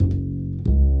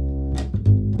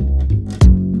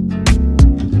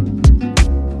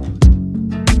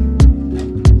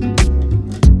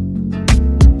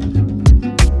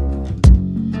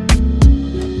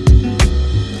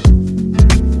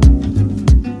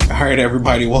right,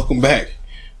 everybody, welcome back.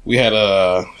 We had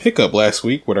a hiccup last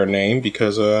week with our name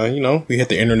because, we hit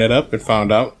the internet up and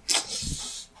found out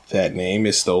that name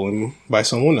is stolen by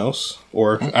someone else.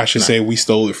 Or I should say we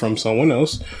stole it from someone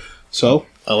else. So,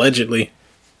 allegedly,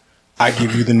 I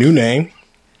give you the new name.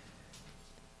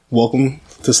 Welcome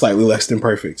to Slightly Less Than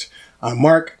Perfect. I'm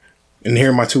Mark, and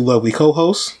here are my two lovely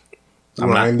co-hosts.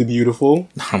 Ryan the Beautiful.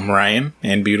 I'm Ryan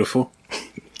and Beautiful.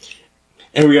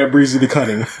 And we got Breezy the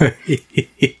Cunning.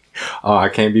 Oh, I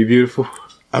can't be beautiful?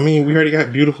 I mean, we already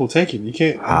got Beautiful taken. You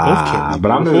can't. Both can't be but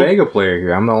I'm the Vega player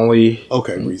here. I'm the only...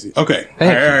 Okay, Breezy. Okay.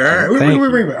 Thank you. All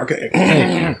right.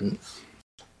 Okay.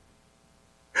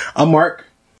 I'm Mark,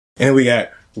 and we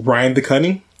got Ryan the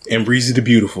Cunning and Breezy the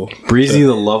Beautiful. Breezy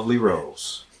the lovely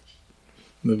rose.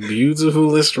 The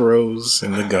beautifulest rose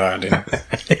in the garden.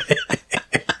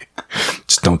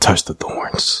 Just don't touch the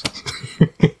thorns.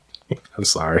 I'm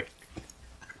sorry.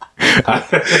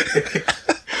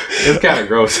 It's kind of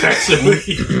gross, actually.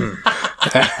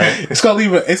 It's gonna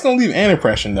leave an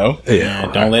impression, though.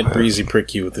 Yeah, don't let Breezy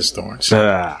prick you with his thorns. All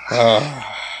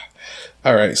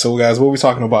right, so guys, what are we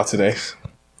talking about today?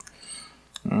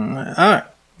 All right,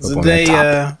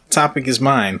 today topic is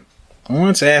mine. I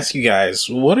wanted to ask you guys,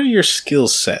 what are your skill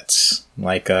sets?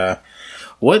 Like,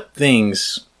 what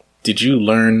things did you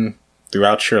learn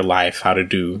throughout your life how to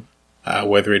do,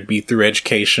 whether it be through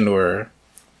education or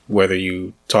whether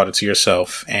you taught it to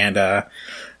yourself, and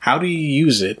how do you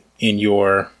use it in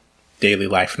your daily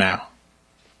life now?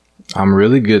 I'm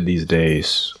really good these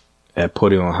days at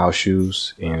putting on house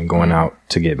shoes and going out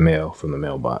to get mail from the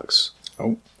mailbox.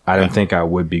 I didn't think I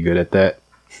would be good at that,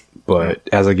 but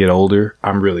as I get older,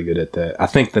 I'm really good at that. I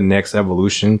think the next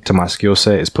evolution to my skill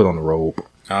set is put on the robe.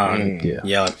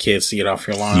 Yell at kids to get off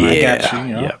your lawn. I got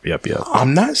you. Yep.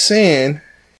 I'm not saying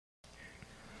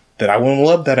that I wouldn't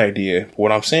love that idea.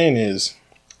 What I'm saying is,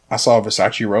 I saw a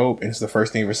Versace robe, and it's the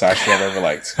first thing Versace I've ever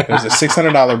liked. It was a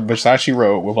 $600 Versace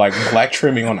robe with like black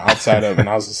trimming on the outside of it, and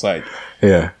I was just like,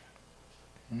 yeah.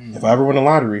 If I ever win the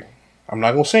lottery, I'm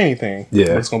not gonna say anything. Yeah,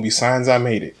 but it's gonna be signs I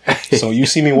made it. So you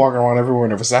see me walking around everywhere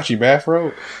in a Versace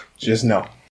bathrobe, just know.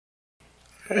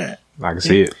 I can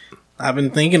see it. I've been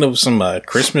thinking of some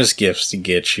Christmas gifts to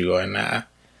get you, and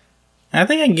I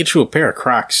think I can get you a pair of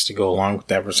Crocs to go along with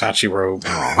that Versace robe.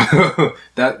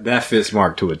 that fits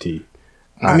Mark to a T.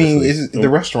 Honestly. I mean, it's the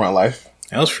restaurant life.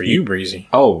 That was for you, Breezy.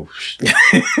 Oh,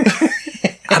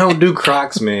 I don't do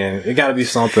Crocs, man. It got to be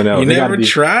something else. You never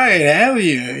tried, have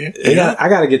you? I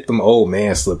got to get them old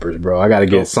man slippers, bro. I got to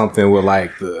get something with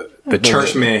like the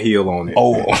churchman heel on it.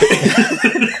 Oh.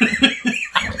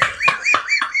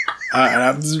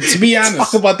 To be honest,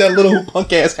 talk about that little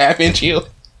punk ass half-inch heel.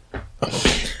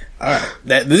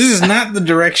 This is not the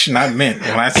direction I meant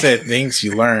when I said things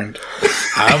you learned.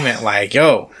 I meant like,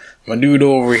 yo, my dude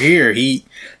over here, he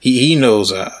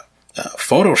knows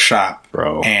Photoshop,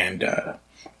 bro, and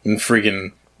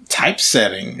freaking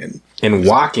typesetting and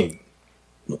walking.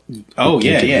 Oh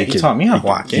yeah, he taught me how to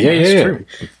walk. Yeah, true.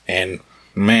 And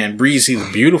man, Breezy the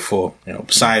Beautiful,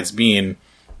 besides being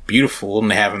beautiful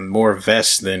and having more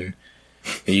vests than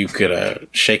you could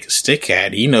shake a stick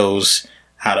at, he knows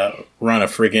how to run a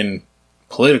friggin'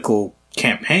 political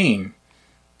campaign,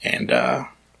 and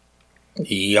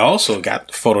he also got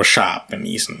Photoshop, and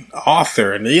he's an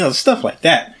author, and stuff like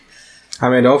that. I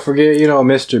mean, don't forget,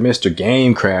 Mr.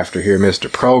 Game Crafter here,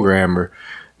 Mr. Programmer,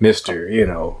 Mr.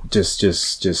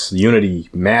 just Unity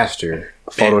Master,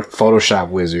 Photoshop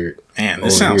Wizard. Man,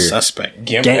 this sounds suspect.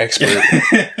 GIMP expert,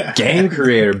 game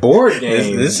creator, board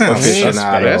game. This sounds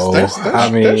aficionado.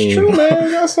 That's true, man.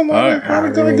 We got some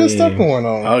probably good stuff going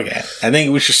on. Okay, I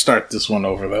think we should start this one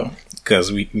over though,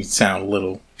 because we sound a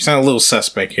little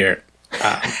suspect here.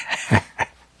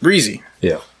 Breezy,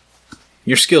 yeah,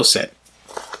 your skill set.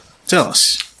 Tell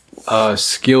us.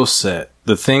 Skill set.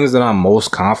 The things that I'm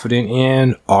most confident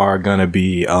in are gonna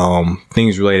be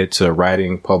things related to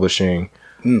writing, publishing.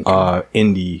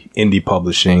 Indie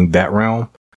publishing, that realm,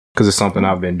 because it's something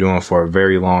I've been doing for a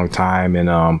very long time,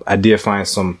 and I did find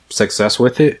some success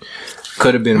with it.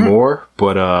 Could have been more,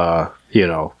 but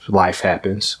life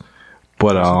happens.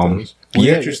 But What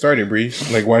got you started,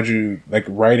 Breeze? Like, why'd you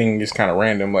writing is kind of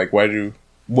random? Like, what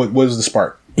was the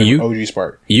spark? OG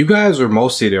spark. You guys were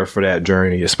mostly there for that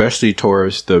journey, especially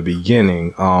towards the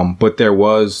beginning. But there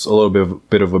was a little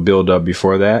bit of a build up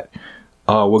before that.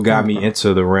 What got me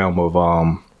into the realm of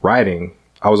writing,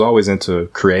 I was always into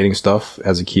creating stuff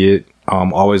as a kid.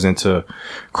 Always into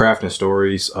crafting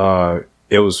stories.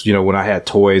 It was, when I had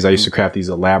toys, I used to craft these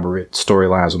elaborate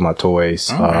storylines with my toys.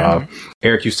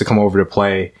 Eric used to come over to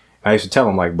play, I used to tell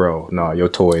him like, bro, no, your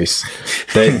toys,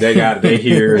 they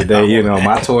here.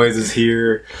 My toys is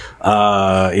here.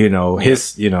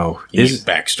 His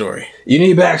backstory. You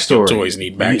need backstory. Your toys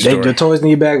need backstory. The toys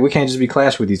need back. We can't just be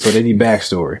clash with these, so they need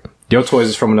backstory. Your toys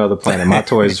is from another planet. My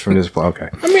toys is from this planet. Okay.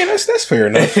 I mean, that's fair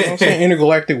enough. You know what I'm saying?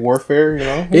 Intergalactic warfare,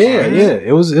 Yeah.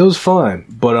 It was fun.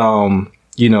 But,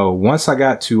 once I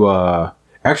got to,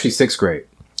 actually sixth grade,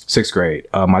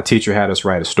 my teacher had us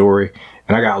write a story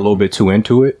and I got a little bit too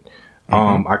into it.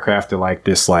 I crafted like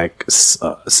this,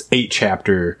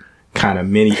 8-chapter kind of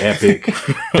mini epic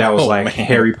that was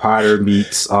Harry Potter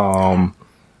meets,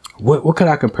 what could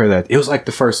I compare that? It was like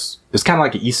it's kind of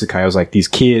like an isekai. It was like these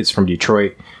kids from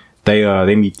Detroit.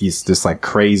 They meet this like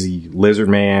crazy lizard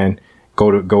man,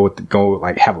 go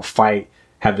have a fight,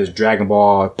 have this Dragon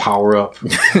Ball power up.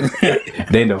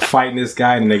 They end up fighting this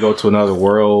guy and they go to another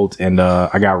world. And,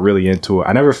 I got really into it.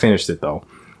 I never finished it though.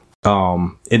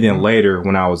 And then later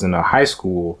when I was in high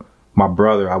school, my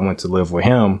brother, I went to live with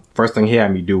him. First thing he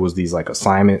had me do was these like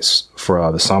assignments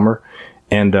for the summer.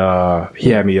 And,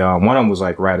 he had me, one of them was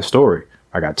like write a story.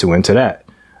 I got too into that.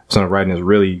 So I'm writing this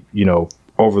really,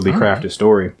 overly crafted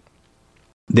story.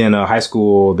 Then, high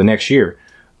school the next year,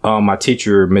 my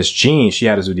teacher, Miss Jean, she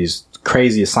had us do these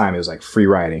crazy assignments, like free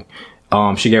writing.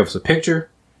 She gave us a picture.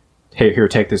 Hey, here,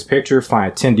 take this picture,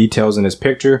 find 10 details in this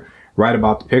picture, write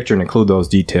about the picture and include those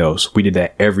details. We did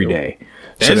that every day.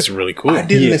 That's really cool. I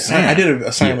did an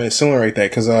assignment similar like that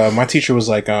because my teacher was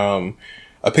like, a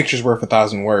picture's worth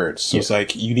 1,000 words. So it's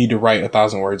like, you need to write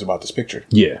 1,000 words about this picture.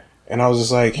 Yeah. And I was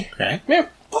just like, man,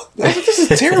 fuck, this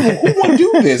is terrible. Who want to do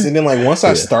this? And then like once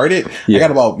I started, I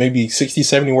got about maybe 60,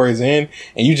 70 words in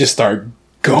and you just start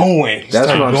going. That's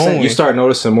what I'm saying. You start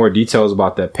noticing more details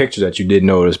about that picture that you didn't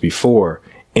notice before.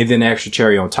 And then the extra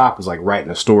cherry on top is like writing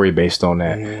a story based on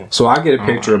that. Mm-hmm. So I get a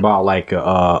picture about like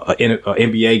a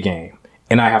NBA game.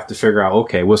 And I have to figure out,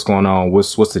 okay, what's going on?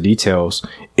 What's the details?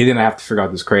 And then I have to figure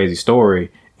out this crazy story.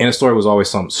 And the story was always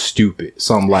something stupid.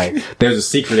 Something like there's a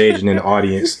secret agent in the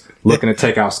audience looking to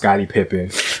take out Scottie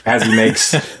Pippen as he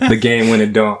makes the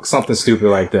game-winning dunk. Something stupid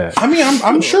like that. I mean,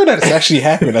 I'm sure that it's actually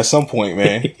happened at some point,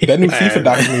 man. That new FIFA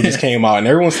documentary just came out, and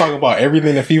everyone's talking about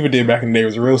everything that FIFA did back in the day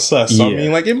was real sus. So I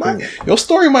mean, like your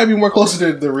story might be more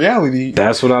closer to the reality.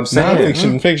 That's what I'm saying. Non-fiction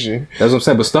and fiction. That's what I'm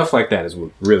saying. But stuff like that is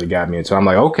what really got me into it. I'm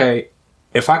like, okay,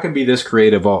 if I could be this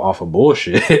creative off of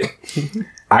bullshit,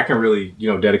 I can really,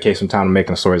 dedicate some time to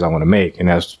making the stories I want to make, and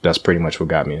that's pretty much what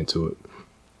got me into it.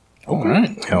 Okay. All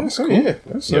right. That's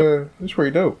cool. That's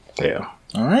pretty dope. Yeah.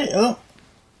 All right.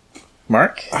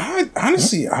 Mark? I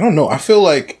don't know. I feel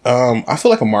like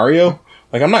a Mario.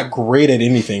 Like I'm not great at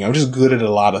anything. I'm just good at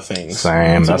a lot of things.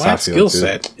 Same. That's how I feel skill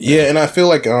set. Yeah, and I feel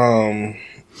like I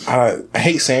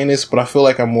hate saying this, but I feel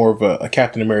like I'm more of a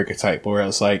Captain America type, where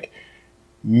it's like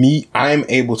I'm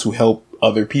able to help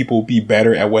other people be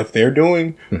better at what they're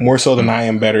doing more so than I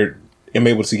am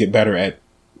able to get better at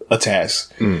a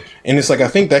task. And it's like, I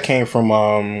think that came from,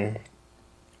 I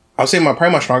would say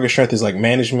probably my strongest strength is like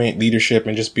management, leadership,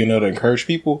 and just being able to encourage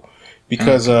people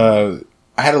because,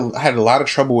 I had a lot of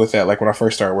trouble with that. Like when I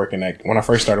first started working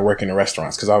in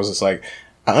restaurants, cause I was just like,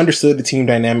 I understood the team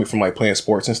dynamic from like playing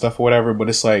sports and stuff or whatever, but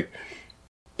it's like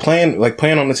playing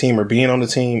on the team or being on the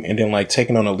team and then like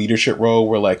taking on a leadership role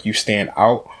where like you stand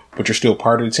out, but you're still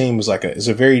part of the team is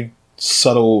a very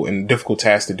subtle and difficult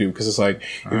task to do because it's like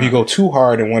if you go too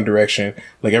hard in one direction,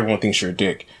 like everyone thinks you're a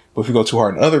dick. But if you go too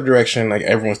hard in the other direction, like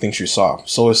everyone thinks you're soft.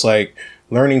 So it's like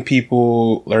learning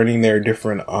people, learning their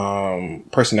different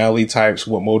personality types,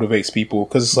 what motivates people.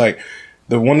 Because it's like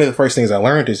one of the first things I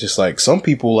learned is just like some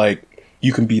people like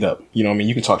you can beat up. You know what I mean?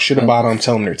 You can talk shit about them,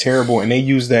 tell them they're terrible, and they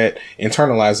use that,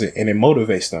 internalize it, and it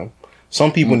motivates them.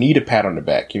 Some people need a pat on the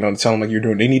back, to tell them like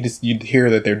they need to hear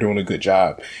that they're doing a good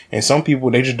job. And some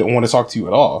people, they just don't want to talk to you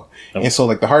at all. And so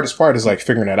like the hardest part is like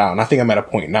figuring that out. And I think I'm at a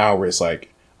point now where it's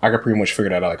like, I can pretty much figure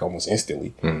that out like almost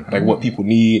instantly, like what people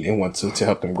need and want to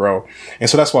help them grow. And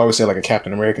so that's why I would say like a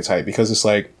Captain America type, because it's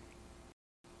like,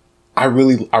 I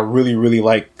really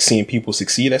like seeing people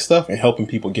succeed at stuff and helping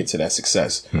people get to that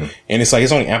success. And it's like,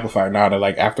 it's only amplified now that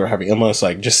like after having Emma, it's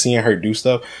like just seeing her do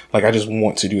stuff. Like I just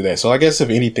want to do that. So I guess if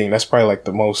anything, that's probably like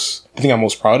the thing I'm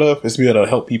most proud of is to be able to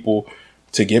help people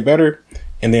to get better.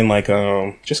 And then like,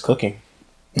 just cooking.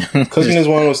 Cooking is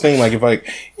one of those things. Like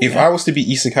if I was to be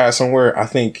isekai somewhere, I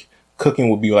think cooking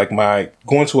would be like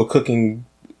going to a cooking,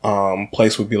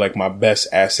 place would be like my best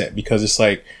asset because it's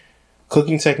like,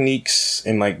 cooking techniques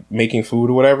and like making food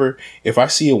or whatever, if I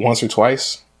see it once or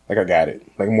twice, like I got it,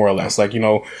 like more or less. Like,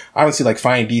 I would see like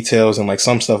fine details and like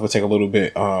some stuff would take a little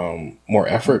bit more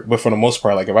effort. But for the most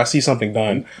part, like if I see something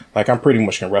done, like I'm pretty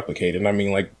much gonna replicate it. And I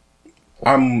mean, like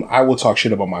I will talk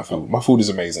shit about my food. My food is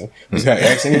amazing. If I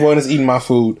ask anyone that's eating my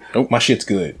food, my shit's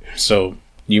good. So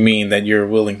you mean that you're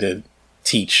willing to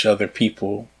teach other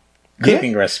people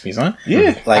cooking recipes, huh?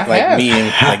 Yeah, like me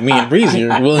and Breezy,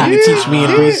 you're willing to teach me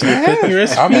and Breezy cooking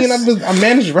recipes. I mean, I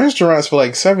managed restaurants for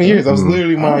like 7 years. That was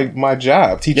literally my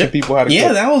job, teaching people how to cook.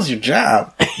 Yeah, that was your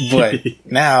job. But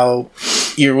now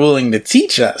you're willing to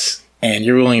teach us, and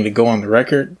you're willing to go on the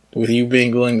record with you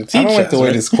being willing to teach us. I don't like the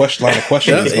way this line of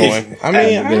questions is going. I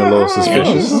mean, I'm getting a little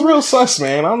suspicious. This is real sus,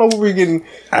 man. I don't know what we're getting.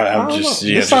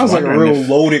 This sounds like a real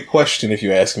loaded question, if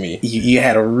you ask me. You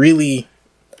had a really...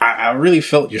 I really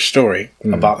felt your story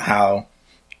about how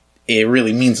it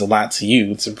really means a lot to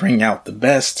you to bring out the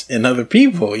best in other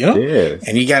people, you know? Yeah.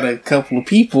 And you got a couple of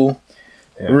people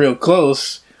real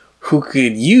close who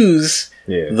could use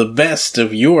the best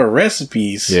of your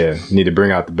recipes. Yeah, need to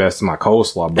bring out the best of my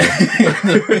coleslaw, bro.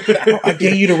 I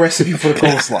gave you the recipe for the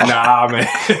coleslaw. Nah, man.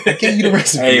 I gave you the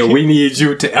recipe. Hey, we need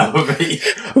you to elevate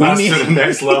us to the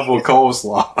next level of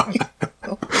coleslaw.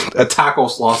 A taco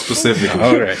slaw specifically.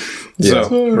 All right. Yeah. So,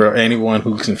 for anyone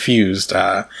who's confused,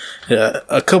 a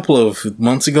couple of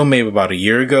months ago, maybe about a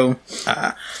year ago,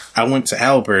 I went to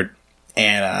Albert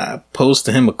and posed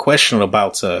to him a question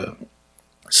about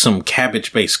some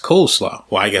cabbage-based coleslaw.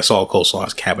 Well, I guess all coleslaw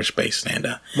is cabbage-based,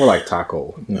 and more like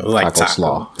taco, taco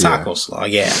slaw, taco slaw,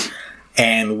 yeah.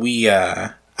 And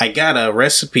I got a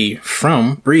recipe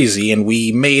from Breezy, and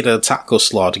we made a taco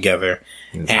slaw together,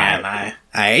 and I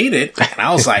ate it, and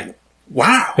I was like,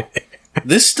 wow.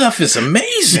 This stuff is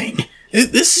amazing.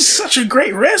 This is such a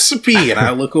great recipe. And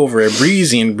I look over at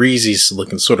Breezy, and Breezy's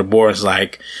looking sort of bored. It's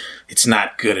like, it's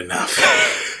not good enough.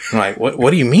 I'm like,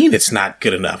 what do you mean it's not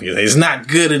good enough? He's like, it's not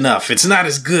good enough. It's not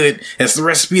as good as the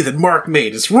recipe that Mark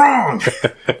made. It's wrong.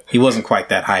 He wasn't quite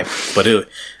that hype, but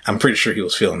I'm pretty sure he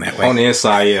was feeling that way. On the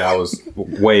inside, yeah, I was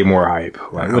way more hype.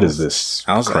 Like, what is this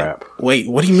crap? Like, wait,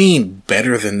 what do you mean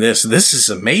better than this? This is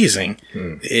amazing.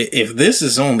 If this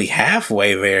is only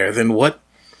halfway there, then what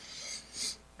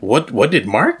did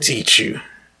Mark teach you?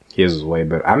 His was way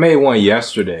better. I made one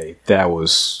yesterday that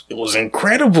was... It was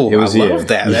incredible. I love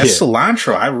that. That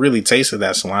cilantro. I really tasted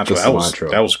that cilantro.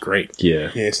 That was great.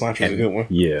 Yeah. Yeah, cilantro's a good one.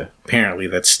 Yeah. Apparently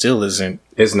that still isn't...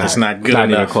 It's not good enough.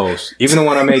 Not even close. Even the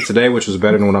one I made today, which was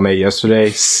better than what I made yesterday,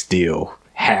 still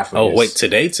half of it. Oh, wait,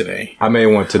 today? I made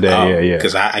one today, yeah.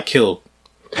 Because I killed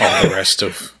all the rest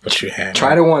of what you had.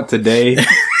 Tried one today.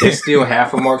 It's still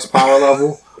half of Mark's power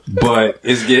level, but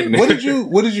it's getting... What did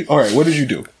you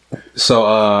do? So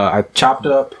I chopped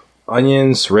up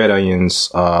onions, red onions,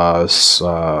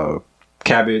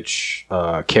 cabbage,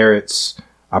 carrots.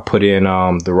 I put in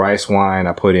the rice wine.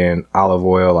 I put in olive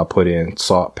oil. I put in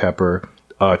salt, pepper,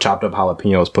 chopped up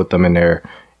jalapenos, put them in there.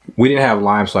 We didn't have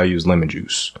lime, so I used lemon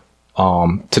juice.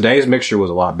 Today's mixture was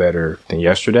a lot better than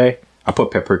yesterday. I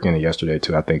put paprika in it yesterday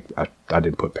too. I think I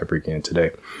didn't put paprika in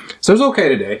today. So it was okay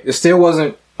today. It still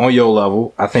wasn't on your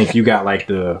level. I think you got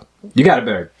you got a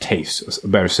better taste, a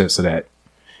better sense of that.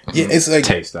 Yeah, it's like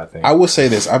taste. I think I will say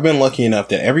this: I've been lucky enough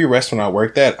that every restaurant I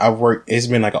worked at, it's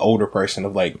been like an older person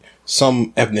of like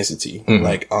some ethnicity. Mm-hmm.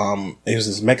 Like it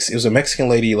was a Mexican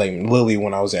lady like Lily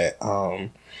when I was at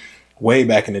way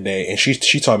back in the day, and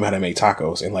she taught me how to make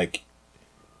tacos, and like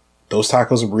those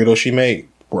tacos and burritos she made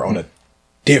were on a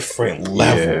different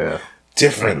level,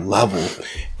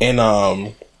 and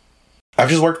I've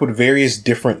just worked with various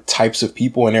different types of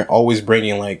people, and they're always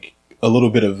bringing like a little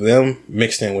bit of them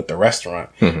mixed in with the restaurant.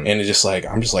 Mm-hmm. And it's just like,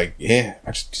 I'm just like, yeah,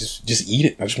 I just eat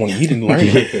it. I just want to eat it and learn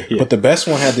it. Yeah. But the best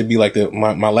one had to be like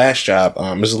my last job.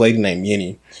 There's a lady named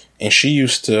Yeni, and she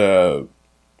used to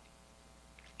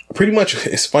pretty much,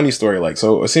 it's a funny story. Like,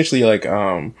 so essentially like,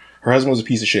 her husband was a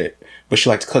piece of shit, but she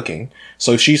liked cooking.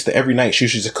 So she used to, every night she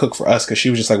used to cook for us, because she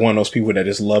was just like one of those people that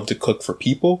just loved to cook for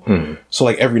people. Mm. So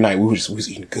like every night we was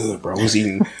eating good, bro. We was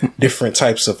eating different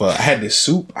types of, I had this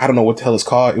soup. I don't know what the hell it's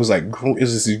called. It was like, it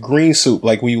was this green soup.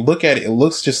 Like when you look at it, it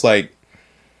looks just like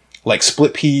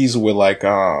split peas with like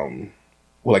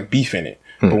beef in it.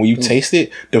 Mm. But when you taste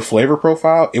it, the flavor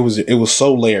profile, it was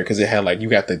so layered, because it had like, you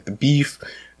got the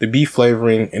beef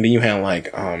flavoring, and then you had like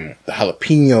the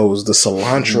jalapenos, the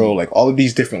cilantro, like all of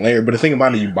these different layers. But the thing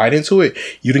about it, you bite into it,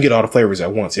 you didn't get all the flavors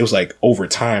at once. It was like over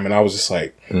time, and I was just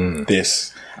like,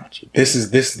 this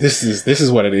is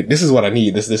what it is. This is what I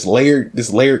need. This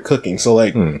layered cooking. So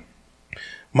like,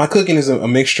 my cooking is a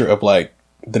mixture of like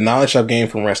the knowledge I've gained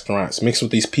from restaurants mixed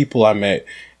with these people I met.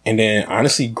 And then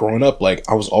honestly, growing up, like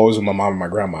I was always with my mom and my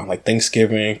grandma, like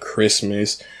Thanksgiving,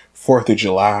 Christmas, 4th of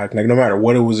July, like no matter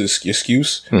what it was,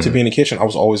 excuse to be in the kitchen, I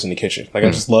was always in the kitchen. Like I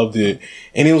just loved it.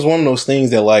 And it was one of those things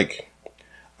that like,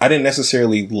 I didn't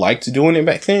necessarily like to doing it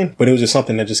back then, but it was just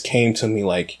something that just came to me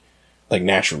like like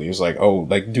naturally. It was like, oh,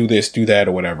 like do this, do that,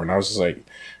 or whatever. And I was just like,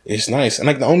 it's nice. And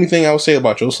like the only thing I would say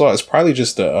about Joe Slaw is probably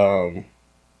just the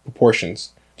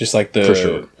proportions, just like the for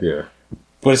sure, yeah.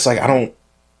 But it's like I don't,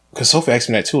 because Sophie asked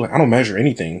me that too. Like I don't measure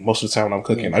anything most of the time when I'm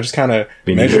cooking. I just kind of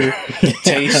measure,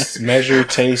 taste, measure,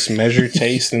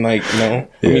 taste, and like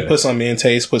let me put something in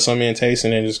taste,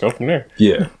 and then just go from there.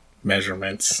 Yeah,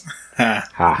 measurements,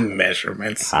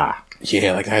 measurements.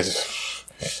 Yeah, like I just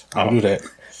I'll do that.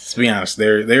 To be honest,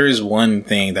 there is one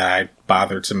thing that I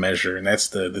bother to measure, and that's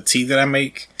the tea that I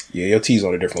make. Yeah, your tea's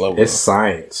on a different level. It's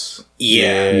science.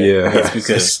 Yeah. It's because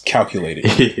it's calculated.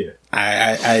 Yeah.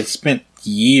 I spent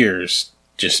years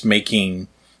just making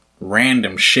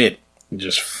random shit.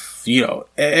 Just,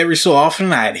 every so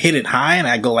often I'd hit it high and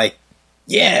I'd go like,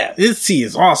 yeah, this tea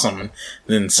is awesome. And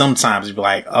then sometimes you'd be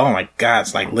like, oh my God,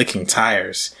 it's like licking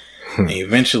tires. And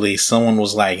eventually someone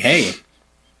was like, hey,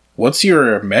 what's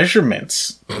your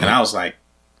measurements? And I was like,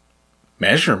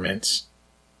 measurements?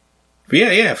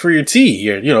 Yeah, for your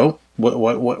tea.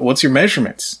 What's your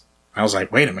measurements? I was like,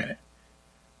 wait a minute.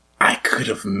 I could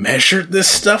have measured this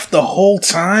stuff the whole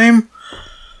time?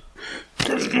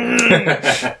 And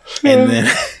then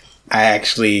I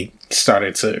actually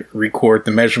started to record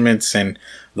the measurements, and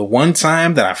the one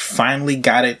time that I finally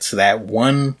got it to that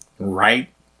one right,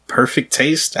 perfect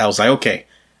taste, I was like, okay,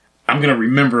 I'm going to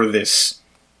remember this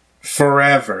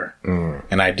forever.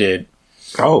 And I did.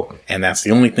 Oh. And that's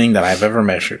the only thing that I've ever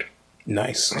measured.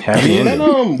 Nice. Happy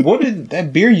ending. What did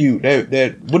that beer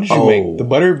what did you make? The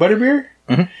butter beer?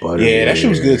 Mm-hmm. Yeah, that shit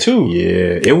was good too.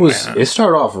 Yeah, it was. It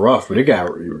started off rough, but it got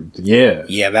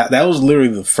that was literally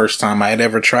the first time I had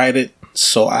ever tried it.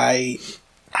 So I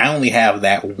only have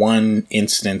that one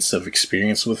instance of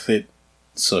experience with it.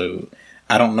 So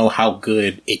I don't know how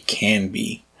good it can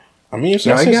be. I mean, it's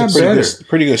a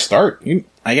pretty good start.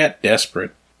 I got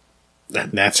desperate.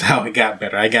 That's how it got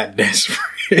better. I got desperate.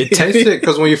 It tasted,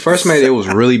 because when you first made it, it was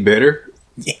really bitter.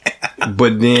 Yeah.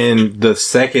 But then the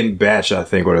second batch, I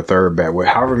think, or the third batch,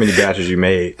 however many batches you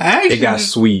made, it got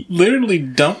sweet. Literally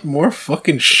dumped more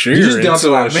fucking sugar. You just dumped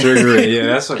a lot of sugar in. Yeah,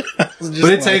 that's what.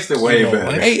 But it tasted way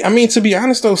better. Hey, I mean, to be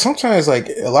honest though, sometimes like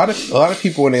a lot of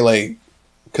people when they like,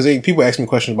 because people ask me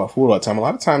questions about food all the time. A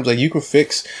lot of times, like you can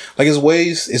fix, like it's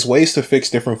ways to fix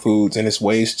different foods, and it's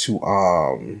ways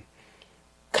to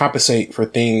compensate for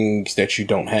things that you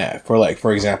don't have.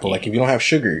 For example, like if you don't have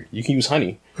sugar, you can use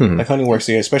honey. Like honey works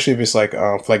there, especially if it's like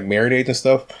for like marinades and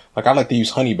stuff. Like I like to use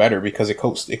honey better because it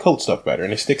coats stuff better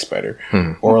and it sticks better.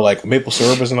 Or like maple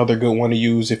syrup is another good one to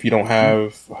use if you don't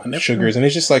have sugars, and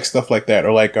it's just like stuff like that.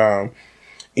 Or like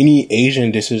any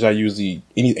Asian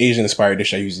inspired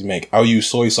dish I usually make, I'll use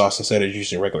soy sauce instead of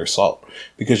using regular salt,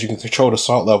 because you can control the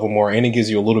salt level more and it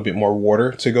gives you a little bit more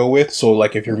water to go with. So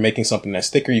like if you're making something that's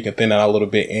thicker, you can thin it out a little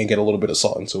bit and get a little bit of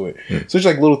salt into it. So it's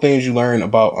like little things you learn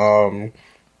about,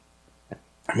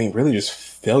 I mean, really just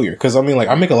failure. Because I mean, like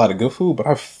I make a lot of good food, but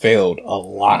I've failed a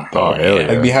lot. Oh, hell yeah.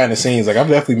 Like behind the scenes, like I've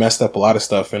definitely messed up a lot of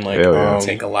stuff, and like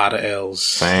take a lot of L's.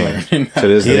 Same. To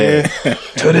this day.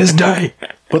 To this day.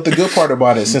 But the good part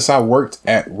about it, since I worked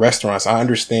at restaurants, I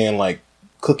understand like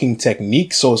cooking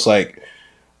techniques. So it's like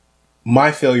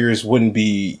my failures wouldn't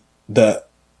be the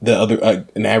other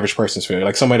an average person's failure.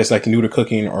 Like somebody that's like new to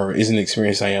cooking or isn't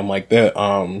experienced I am like that.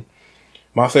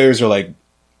 My failures are like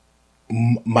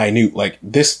minute, like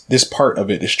this part of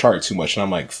it, this chart too much, and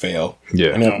I'm like fail. Yeah,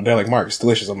 and they're like, Mark, it's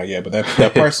delicious. I'm like, yeah, but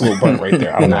that part's a little burnt right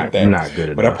there. I don't like that. Not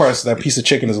good but enough. that piece of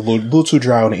chicken is a little too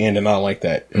dry on the end, and I don't like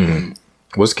that.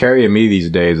 What's carrying me these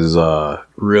days is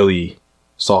really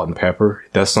salt and pepper.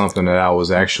 That's something that I was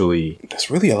actually...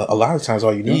 That's really a lot of times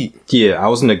all you need. Yeah, I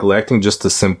was neglecting just the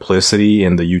simplicity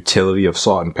and the utility of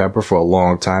salt and pepper for a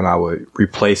long time. I would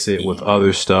replace it with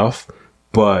other stuff,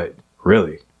 but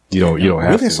really, you don't have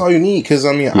really, to. that's all you need, because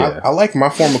I mean, I like my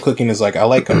form of cooking is like, I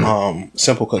like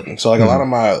simple cooking. So like a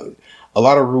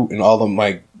lot of root and all of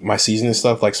my seasoning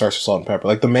stuff like starts with salt and pepper.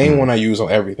 Like the main one I use on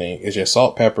everything is just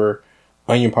salt, pepper,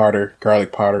 onion powder,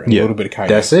 garlic powder, and a little bit of cayenne.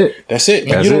 That's it.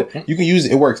 You can use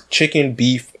it. It works. Chicken,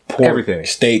 beef, pork, everything,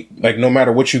 steak. Like no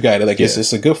matter what you got, like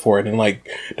it's a good for it. And like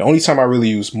the only time I really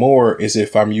use more is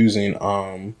if I'm using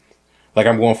like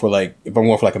if I'm going for like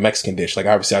a Mexican dish. Like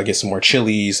obviously I'll get some more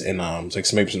chilies and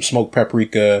like maybe some smoked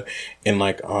paprika, and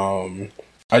like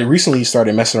I recently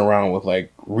started messing around with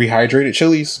like rehydrated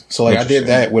chilies. So like I did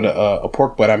that with a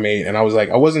pork butt I made, and I was like,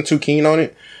 I wasn't too keen on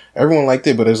it. Everyone liked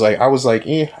it, but it was like, I was like,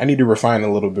 I need to refine it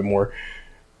a little bit more.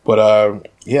 But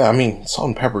yeah, I mean, salt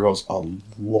and pepper goes a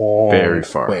long very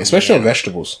far way, especially on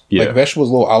vegetables. Yeah. Like vegetables,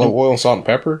 a little olive oil and salt and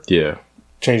pepper. Yeah.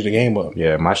 Change the game up.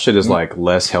 Yeah, my shit is like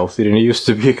less healthy than it used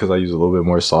to be because I use a little bit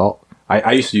more salt.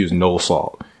 I used to use no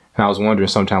salt. And I was wondering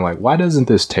sometime, like, why doesn't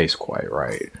this taste quite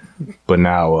right? But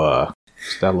now,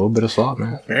 just that little bit of salt,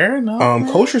 man. Fair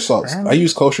enough. Kosher salt. I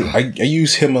use kosher. I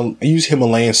use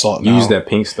Himalayan salt now. You use that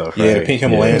pink stuff, right? Yeah, the pink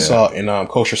Himalayan salt and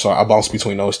kosher salt. I bounce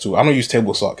between those two. I don't use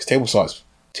table salt because table salt is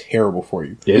terrible for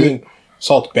you. I mean,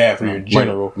 salt's bad for your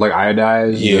general. Like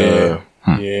iodized? Yeah.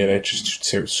 Yeah, that's just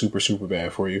super, super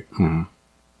bad for you.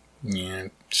 Yeah,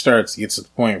 it starts to get to the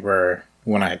point where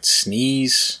when I'd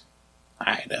sneeze,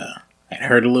 I'd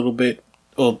hurt a little bit.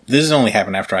 Well, this has only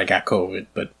happened after I got COVID,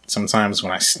 but sometimes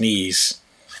when I sneeze,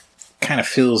 it kind of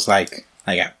feels like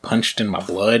I got punched in my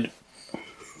blood.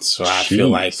 So I feel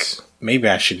like maybe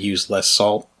I should use less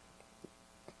salt.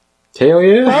 Hell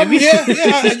yeah. Probably,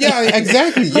 yeah,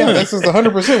 exactly. Yeah, that's just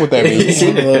 100% what that means.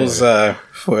 One of those,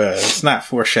 it's not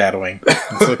foreshadowing.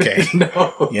 It's okay.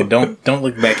 No. Yeah, don't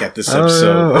look back at this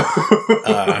episode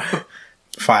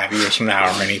 5 years from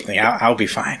now or anything. I'll be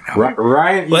fine.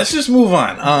 Ryan, let's just move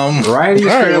on.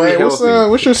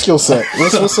 Ryan, what's your skill set?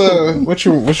 What's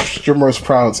your most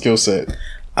proud skill set?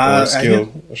 Skill,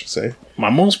 I should say. My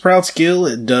most proud skill,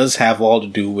 it does have all to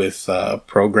do with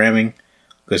programming.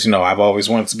 Because, I've always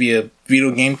wanted to be a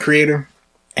video game creator.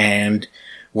 And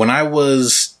when I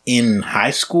was in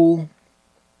high school,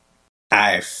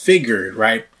 I figured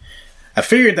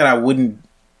that I wouldn't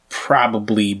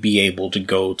probably be able to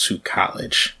go to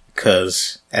college.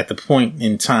 Because at the point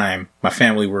in time, my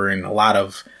family were in a lot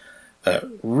of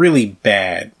really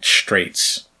bad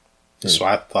straits. So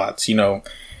I thought,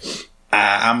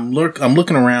 I'm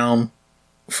looking around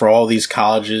for all these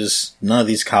colleges. None of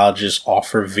these colleges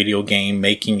offer video game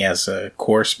making as a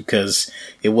course because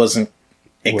it wasn't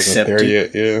accepted.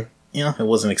 Wasn't there yet, it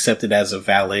wasn't accepted as a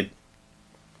valid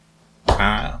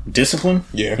discipline.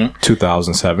 Yeah.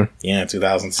 2007. Yeah,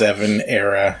 2007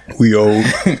 era. We old.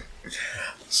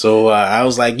 So I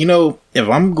was like, if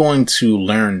I'm going to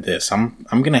learn this, I'm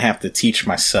going to have to teach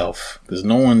myself because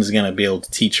no one's going to be able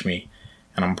to teach me.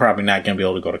 And I'm probably not going to be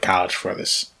able to go to college for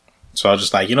this. So I was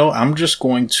just like, I'm just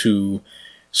going to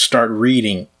start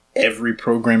reading every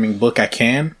programming book I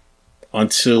can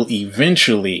until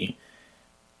eventually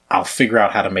I'll figure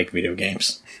out how to make video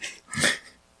games.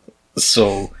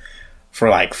 So for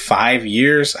like 5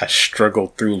 years, I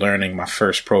struggled through learning my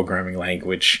first programming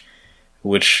language,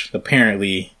 which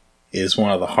apparently is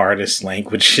one of the hardest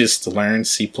languages to learn,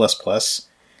 C++. There's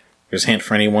a hint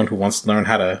for anyone who wants to learn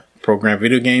how to program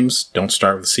video games. Don't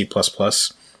start with C++.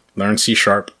 Learn C#.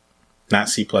 Not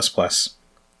C++.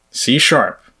 C#.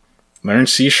 Learn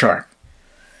C#.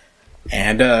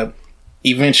 And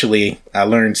eventually I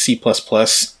learned C++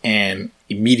 and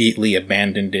immediately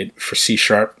abandoned it for C#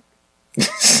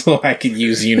 so I could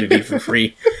use Unity for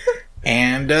free.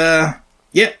 And I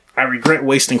regret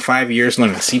wasting 5 years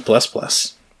learning C++.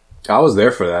 I was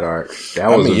there for that arc.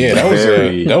 That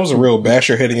was a real bash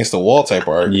your head against the wall type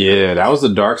arc. Yeah, that was the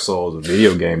Dark Souls of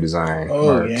video game design.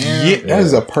 Oh, arc. yeah. That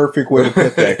is a perfect way to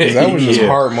put that because that was just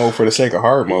hard mode for the sake of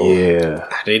hard mode. Yeah,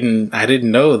 I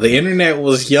didn't know the internet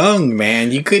was young,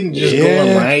 man. You couldn't just go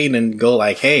online and go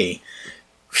like, "Hey,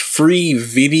 free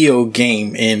video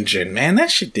game engine." Man,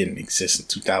 that shit didn't exist in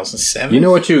 2007. You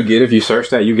know what you get if you search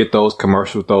that? You get those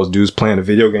commercials with those dudes playing the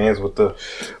video games with the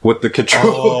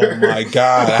controller. Oh my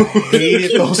god, I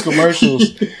hated those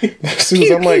commercials. As soon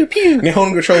as I'm like, they're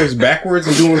holding controllers backwards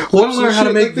and doing flips. Want to learn how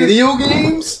to make video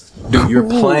games? Dude, you're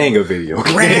playing a video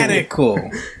game.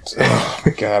 Radical. Oh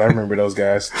my god, I remember those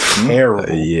guys. Terrible.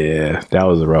 Yeah, that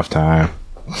was a rough time.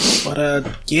 But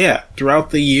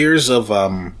throughout the years of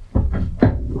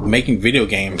making video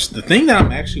games, the thing that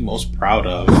I'm actually most proud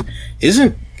of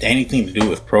isn't anything to do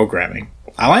with programming.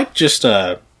 I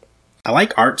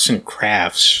like arts and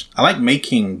crafts. I like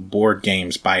making board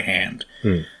games by hand.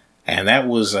 And that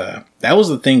was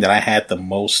the thing that I had the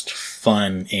most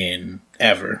fun in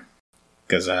ever.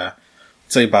 Because I'll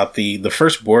tell you about the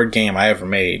first board game I ever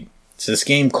made. It's this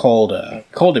game called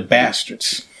it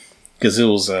Bastards. Because it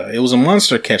was a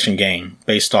monster catching game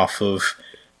based off of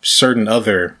certain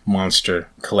other monster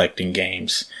collecting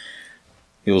games.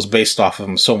 It was based off of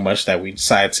them so much that we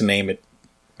decided to name it.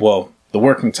 Well, the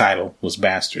working title was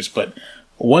Bastards. But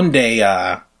one day,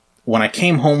 when I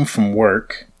came home from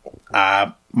work,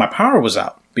 my power was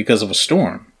out because of a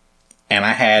storm. And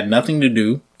I had nothing to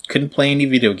do, couldn't play any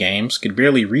video games, could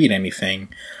barely read anything.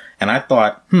 And I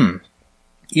thought, I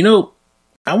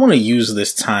want to use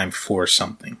this time for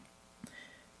something.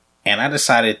 And I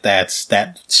decided that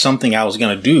something I was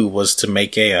going to do was to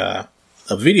make a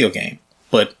video game,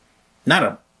 but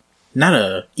not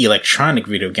a electronic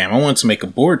video game. I wanted to make a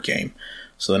board game.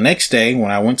 So the next day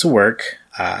when I went to work,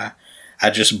 I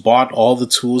just bought all the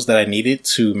tools that I needed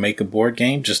to make a board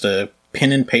game, just a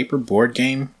pen and paper board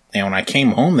game. And when I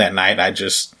came home that night, I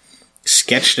just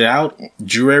sketched it out,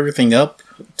 drew everything up,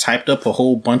 typed up a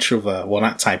whole bunch of,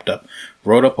 not typed up,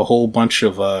 wrote up a whole bunch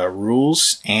of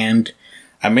rules, and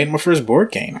I made my first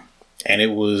board game. And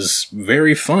it was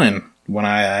very fun when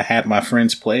I had my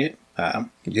friends play it.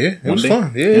 It was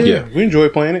fun. Yeah. We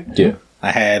enjoyed playing it. Yeah.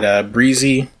 I had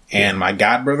Breezy and my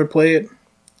godbrother play it.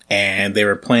 And they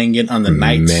were playing it on the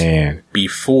night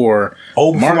before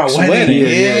Mark's wedding.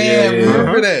 Yeah, I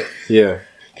remember that. Yeah.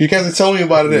 You guys are telling me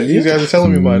about it. You guys are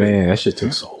telling me about it. Man, that shit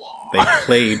took so long. They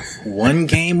played one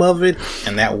game of it,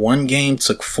 and that one game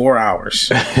took 4 hours.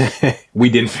 We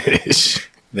didn't finish.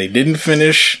 They didn't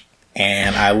finish,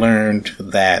 and I learned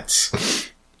that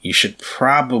you should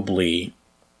probably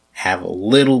have a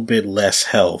little bit less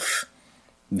health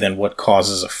than what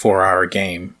causes a 4-hour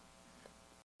game.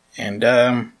 And,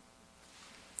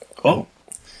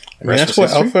 that's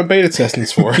what alpha beta testing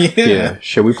is for. Yeah.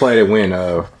 Shit, we played it when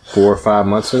 4 or 5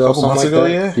 months ago. A couple months ago,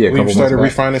 yeah. We started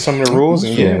refining some of the rules,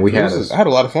 and I had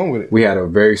a lot of fun with it. We had a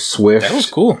very swift. That was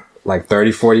cool. Like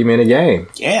 30-40 minute game.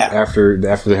 Yeah. After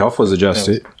the health was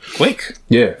adjusted. Quick.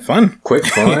 Yeah. Fun. Quick,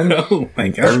 fun. Oh my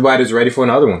God. Everybody's ready for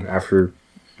another one after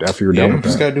you're done with that.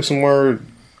 Just gotta do some more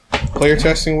player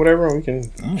testing, whatever, and we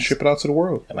can ship it out to the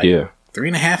world.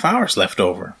 3.5 hours left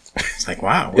over. It's like,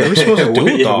 wow, what are we supposed to do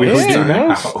with all this time?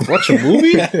 Watch a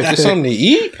movie? Just something to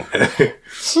eat?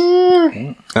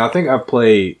 I think I've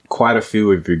played quite a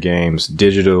few of your games,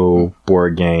 digital,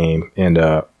 board game, and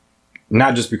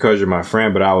not just because you're my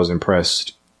friend, but I was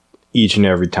impressed each and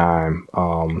every time.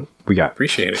 We got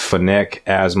Appreciate it. Fennec,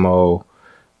 Asmo,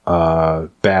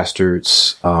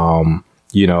 Bastards,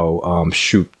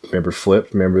 shoot, remember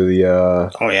Flip? Remember the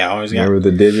always remember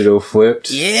the digital flipped?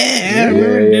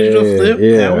 Digital flip.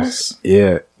 That was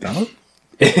it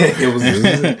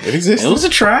existed. It was a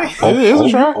try. It was a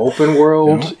try. Open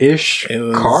world ish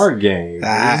card game.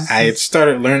 I had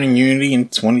started learning Unity in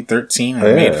 2013. I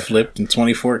made Flipped in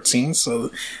 2014. So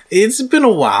it's been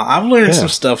a while. I've learned some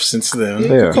stuff since then.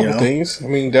 A couple things. I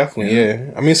mean, definitely.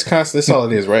 Yeah. I mean, it's constant. That's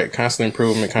all it is, right? Constant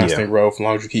improvement, constant growth. As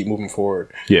long as you keep moving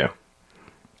forward. Yeah.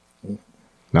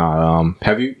 Nah,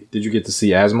 did you get to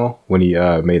see Asmo when he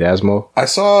made Asmo? I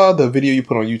saw the video you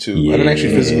put on YouTube. I didn't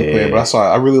actually physically play it, but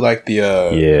I really like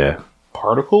the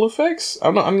particle effects. I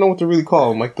don't know what to really call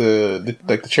them. Like the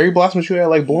cherry blossoms you had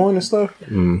like blowing and stuff.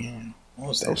 What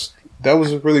was that? That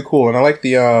was really cool, and I like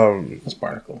the What's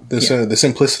particle? The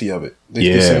simplicity of it.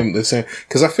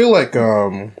 Because I feel like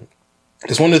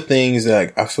it's one of the things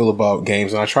that I feel about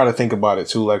games, and I try to think about it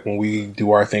too. Like when we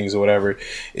do our things or whatever,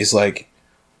 it's like,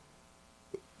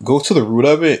 go to the root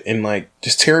of it and like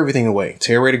just tear everything away.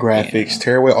 Tear away the graphics.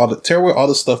 Tear away all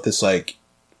the stuff that's like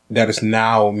that is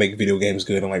now make video games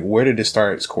good. And like, where did it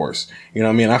start its course? You know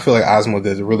what I mean? I feel like Osmo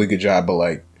does a really good job, but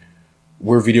like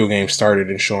where video games started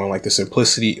and showing like the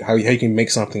simplicity, how you can make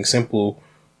something simple,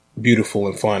 beautiful,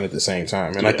 and fun at the same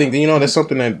time. And I think that's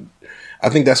something that I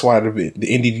think that's why the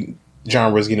indie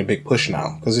genre is getting a big push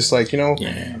now, because it's like, I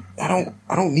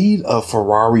don't need a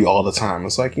Ferrari all the time.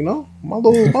 It's like, my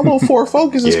little Ford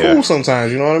Focus is cool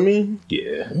sometimes. You know what I mean?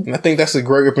 Yeah. And I think that's a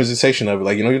great representation of it.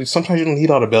 Like, sometimes you don't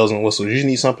need all the bells and whistles. You just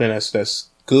need something that's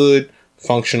good,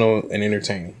 functional, and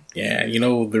entertaining. Yeah,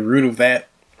 the root of that,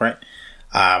 right?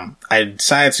 I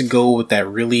decided to go with that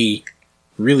really,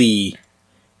 really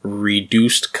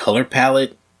reduced color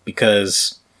palette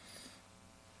because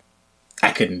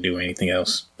I couldn't do anything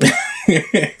else.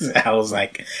 I was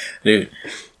like, dude,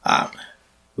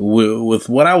 with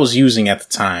what I was using at the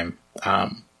time,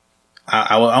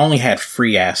 I only had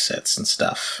free assets and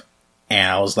stuff. And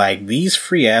I was like, these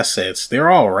free assets,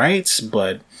 they're all right,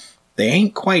 but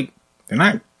they're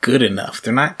not good enough.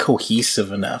 They're not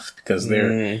cohesive enough because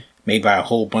they're made by a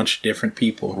whole bunch of different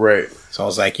people. Right. So I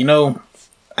was like,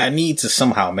 I need to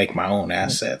somehow make my own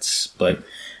assets, but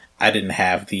I didn't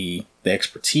have the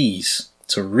expertise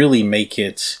to really make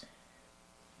it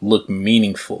look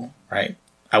meaningful, right?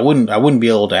 I wouldn't be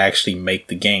able to actually make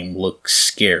the game look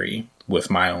scary with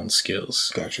my own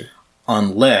skills. Gotcha.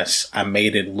 Unless I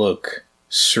made it look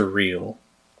surreal.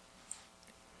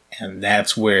 And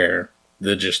that's where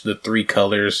the three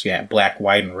colors, black,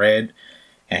 white, and red,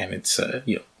 and it's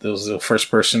those the first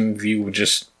person view with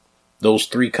just those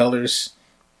three colors.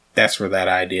 That's where that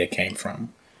idea came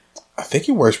from. I think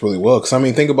it works really well, because I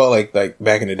mean, think about like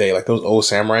back in the day, like those old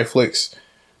samurai flicks,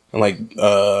 and like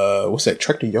what's that,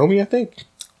 Trek to Yomi, I think.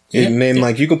 And then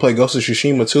like you can play Ghost of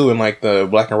Tsushima too in like the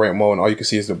black and red mode, and all you can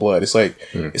see is the blood. It's like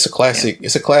it's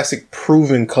a classic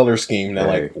proven color scheme that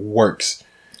like works.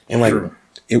 And like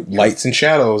it lights and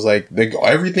shadows. Like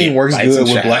everything works good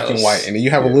with black and white, and then you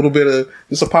have a little bit of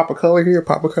just a pop of color here, a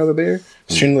pop of color there.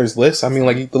 Schindler's List. I mean,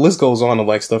 like the list goes on of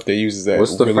like stuff that uses that.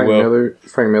 What's the really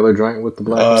Frank Miller joint with the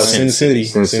black? Sin City.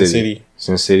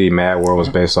 Sin City. Mad World was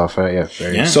based off of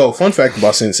yeah. So fun fact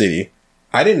about Sin City,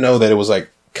 I didn't know that it was like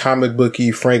comic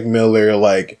booky Frank Miller,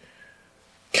 like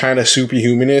kind of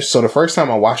superhumanish. So the first time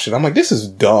I watched it, I'm like, this is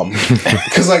dumb,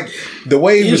 because like the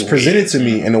way it was presented to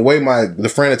me and the way the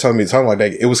friend that told me to talk like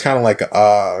that, it was kind of like it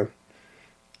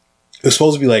was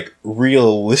supposed to be like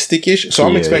realistic-ish. So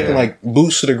I'm expecting like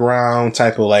boots to the ground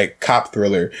type of like cop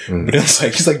thriller, but it's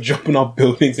like he's like jumping off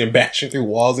buildings and bashing through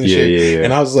walls and shit.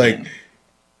 And I was like,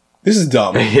 this is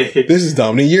dumb. This is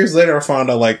dumb. And years later, I found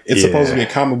out like it's supposed to be a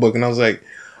comic book, and I was like,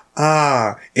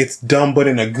 it's dumb, but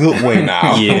in a good way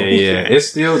now. It's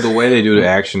still the way they do the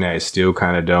action. That is still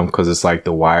kind of dumb because it's like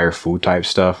the Wire food type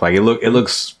stuff. Like it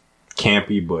looks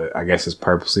campy, but I guess it's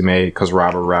purposely made because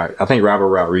I think Robert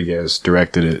Rodriguez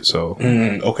directed it. So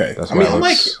okay, that's I mean, I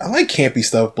like campy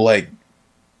stuff, but like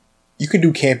you can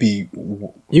do campy.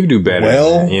 You can do better.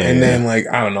 Then like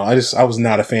I don't know. I was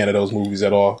not a fan of those movies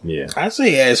at all. Yeah, I'd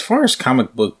say as far as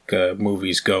comic book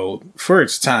movies go, for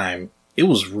its time, it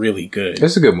was really good.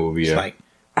 It's a good movie. Yeah, like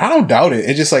I don't doubt it.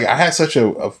 It's just like I had such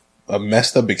a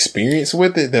messed up experience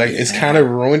with it that it's kind of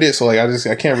ruined it. So like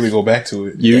I can't really go back to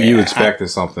it. You expected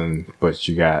something, but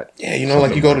you got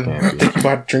like you go to think you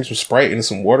about to drink some Sprite and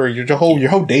some water. Your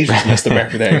whole day's just messed up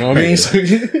after that. You know what I mean? So,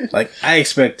 like I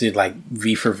expected like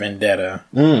V for Vendetta,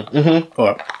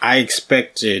 or I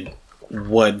expected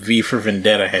what V for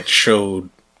Vendetta had showed.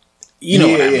 You know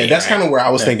what I mean? That's kind of where I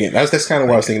was thinking. That's kind of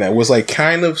where I was thinking. That was like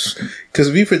kind of because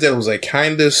V for Vendetta was like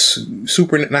kind of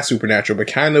not supernatural, but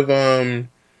kind of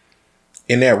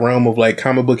in that realm of like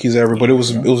comic bookies ever. But it was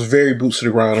very boots to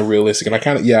the ground and realistic. And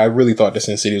I really thought that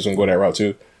Sin City was gonna go that route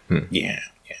too. Yeah.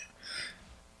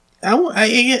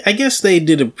 I guess they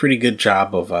did a pretty good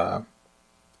job of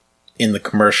in the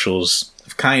commercials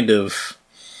of kind of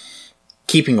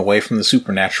keeping away from the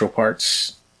supernatural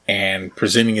parts and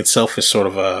presenting itself as sort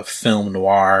of a film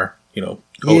noir,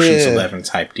 Ocean's 11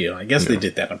 type deal. I guess they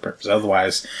did that on purpose.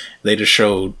 Otherwise, they just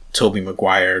showed Tobey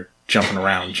Maguire jumping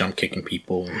around, jump kicking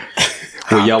people,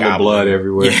 with yellow blood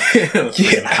everywhere.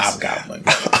 Hobgoblin.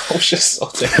 I was just so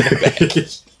taken aback.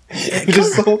 It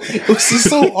was just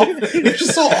so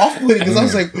off-putting because I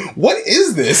was like, "What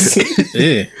is this?"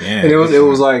 And it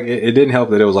was like it didn't help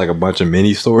that it was like a bunch of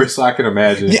mini stories. So I can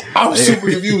imagine. Yeah, I was super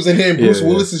confused. And then Bruce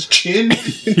Willis's chin,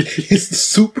 his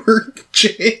super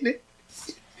chin.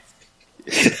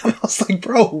 And I was like,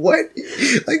 "Bro, what?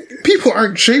 Like people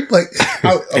aren't shaped like."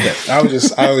 I was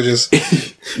just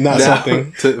not now,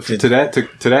 something to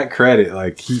that credit.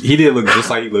 Like he did look just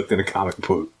like he looked in a comic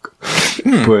book,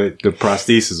 but the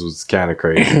prosthesis was kind of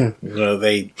crazy.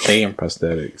 They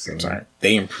prosthetics. I'm sorry,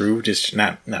 they improved his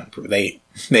not improved. They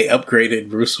upgraded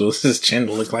Bruce Willis's chin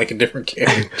to look like a different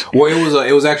character. Well,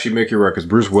 it was actually Mickey Rourke because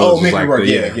Bruce Willis was like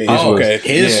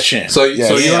his chin. So you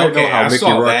already know how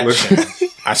Mickey Rourke looks.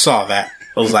 I saw that.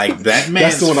 I was like, that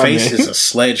man's face is a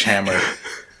sledgehammer,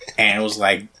 and it was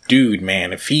like, dude,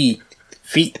 man, if he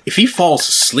falls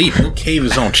asleep, he'll cave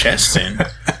his own chest in.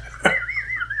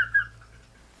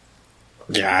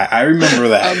 Yeah, I remember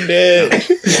that.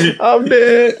 I'm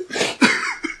dead.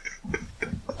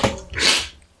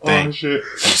 Dang. Oh shit!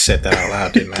 I said that out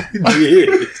loud, didn't I? You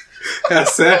did.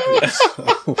 That's savage.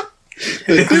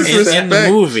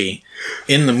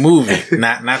 In the movie,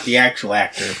 not the actual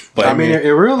actor. But I mean,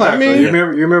 in real life, you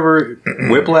remember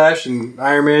Whiplash and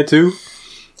Iron Man 2?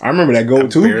 I remember that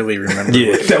gold too. I barely remember.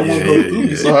 That one gold too.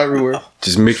 You saw everywhere.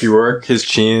 Just Mickey Rourke, his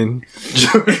chin,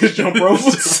 jump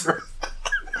ropes.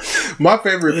 My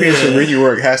favorite appearance from Mickey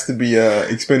Rourke has to be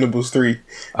Expendables 3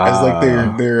 as like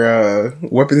their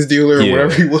weapons dealer or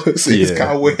whatever he was. His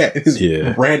cowboy hat, his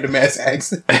random ass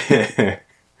accent.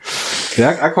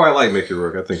 Yeah, I quite like Mickey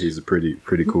Rourke. I think he's a pretty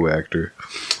cool actor.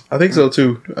 I think so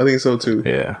too.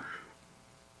 Yeah.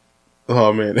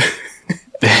 Oh man.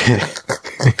 I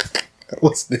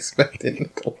wasn't expecting to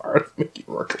go hard with Mickey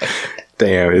Rourke.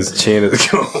 Damn, his chin is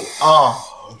going.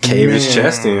 Oh, cave his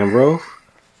chest in, bro.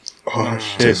 Oh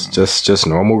shit! Just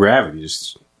normal gravity,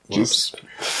 just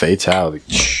fatality.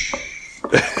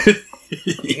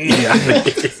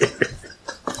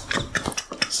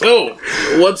 So,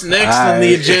 what's next on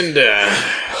the agenda?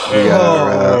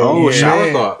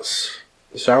 Shower thoughts.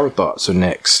 Shower thoughts are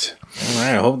next. All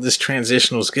right. I hope this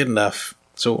transition was good enough.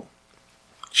 So,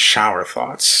 shower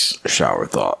thoughts. Shower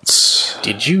thoughts.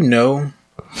 Did you know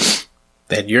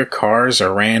that your cars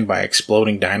are ran by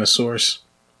exploding dinosaurs?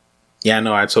 Yeah, I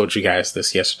know I told you guys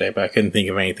this yesterday, but I couldn't think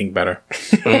of anything better.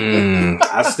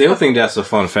 I still think that's a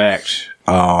fun fact.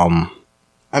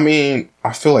 I mean,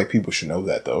 I feel like people should know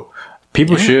that, though.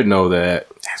 People should know that.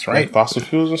 That's right. Like fossil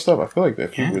fuels and stuff. I feel like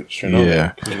that people should know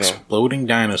that. Exploding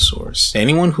dinosaurs.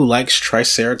 Anyone who likes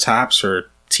Triceratops or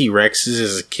T-Rexes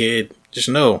as a kid, just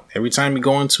know, every time you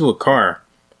go into a car,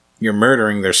 you're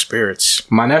murdering their spirits.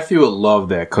 My nephew would love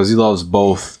that because he loves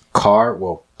both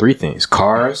three things.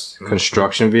 Cars,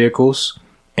 construction vehicles,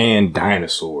 and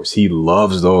dinosaurs. He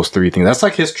loves those three things. That's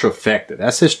like his trifecta.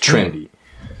 That's his Trinity.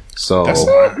 So that's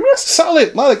a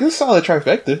solid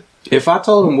trifecta. If I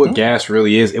told him what gas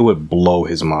really is, it would blow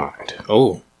his mind.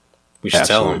 Oh, we should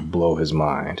tell him. Blow his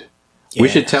mind. Yes. We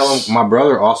should tell him. My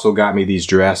brother also got me these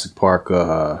Jurassic Park,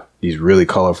 these really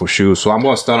colorful shoes. So I'm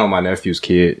going to stun on my nephew's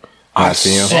kid. I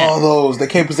saw those. They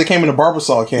came in a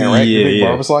Barbasol can, right? Yeah, the big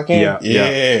Barbasol can.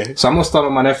 Yeah. So I'm going to stun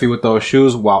on my nephew with those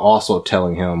shoes while also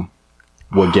telling him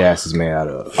what gas is made out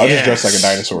of. I'll just dress like a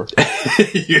dinosaur.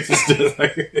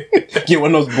 Get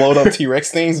one of those blowed up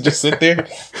T-Rex things. Just sit there.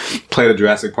 Play the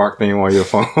Jurassic Park theme on your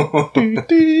phone.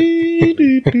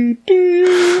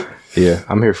 Yeah,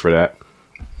 I'm here for that.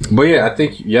 But yeah, I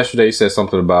think yesterday you said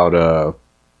something about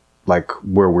like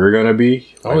where we're gonna be.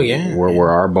 Where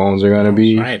our bones are gonna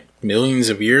be. Right. Millions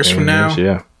of years from now.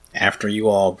 Yeah. After you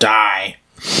all die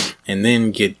and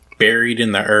then get buried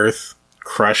in the earth,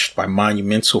 crushed by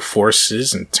monumental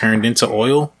forces and turned into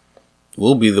oil,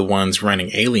 we'll be the ones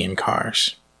running alien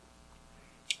cars.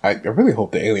 I really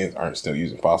hope the aliens aren't still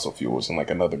using fossil fuels in like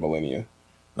another millennia.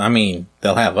 I mean,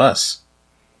 they'll have us.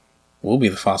 We'll be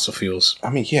the fossil fuels. I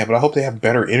mean, yeah, but I hope they have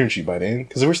better energy by then.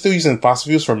 Because if we're still using fossil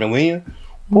fuels for a millennia,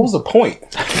 what was the point?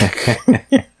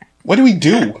 What do we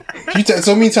do?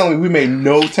 So me telling me we made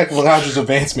no technological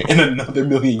advancement in another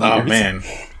million years. Oh, man.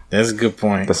 That's a good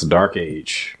point. That's a dark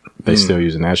age. They still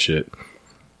using that shit.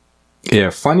 Yeah,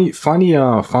 fun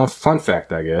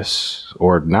fact, I guess.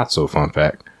 Or not so fun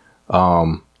fact.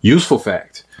 Useful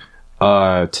fact.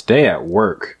 Today at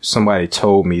work, somebody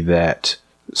told me that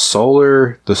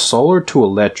the solar to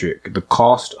electric, the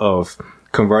cost of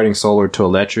converting solar to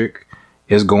electric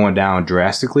is going down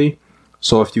drastically.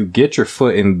 So if you get your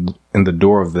foot in the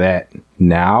door of that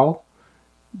now,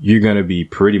 you're going to be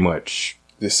pretty much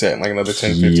just set in like another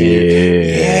 10, 15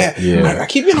 years. Yeah. I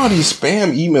keep getting all these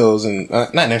spam emails and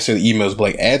not necessarily emails, but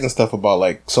like ads and stuff about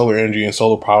like solar energy and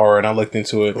solar power. And I looked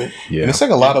into it. Yeah. And it's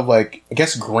like a lot of like, I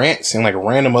guess grants and like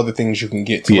random other things you can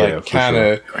get to like kind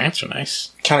of. Sure. Grants are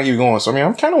nice. Kind of get going. So I mean,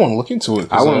 I kind of want to look into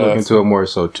it. I want to look into it more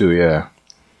so too. Yeah.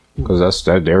 Because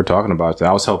they were talking about that.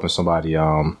 I was helping somebody,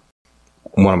 one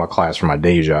of my clients for my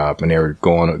day job, and they were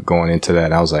going into that.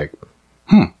 And I was like,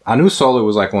 I knew solar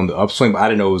was like on the upswing, but I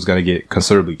didn't know it was going to get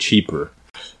considerably cheaper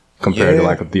compared to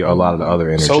like a lot of the other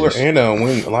energies. Solar and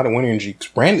wind, a lot of wind energy.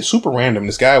 Super random.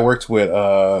 This guy I worked with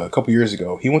a couple years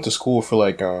ago. He went to school for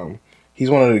like he's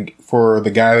for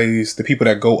the people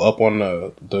that go up on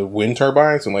the wind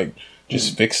turbines and like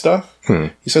just fix stuff.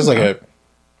 He says like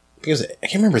I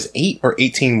can't remember, it's 8 or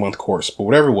 18-month course, but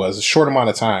whatever it was, a short amount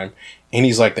of time. And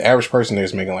he's like, the average person there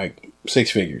is making like 6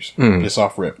 figures just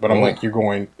off rip. But I'm like, you're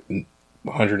going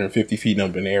 150 feet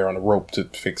up in the air on a rope to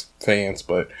fix fans.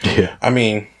 But yeah, I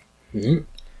mean,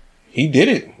 he did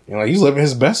it. You know, he's living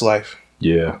his best life.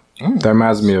 Yeah, that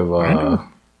reminds me of I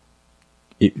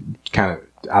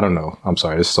don't know. I'm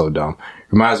sorry, this is so dumb.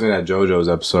 Reminds me of that JoJo's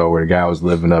episode where the guy was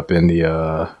living up in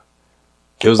the.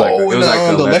 It was like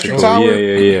the electric tower.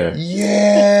 Yeah.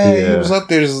 He was up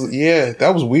there. Yeah,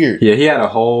 that was weird. Yeah, he had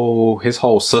his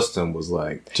whole system was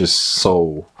like just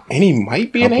so. And he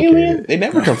might be an alien. They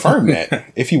never confirmed that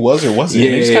if he was or wasn't.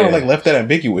 They just kind of like left that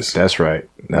ambiguous. That's right.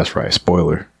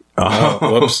 Spoiler.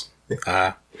 Whoops.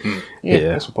 That's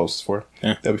what post is for.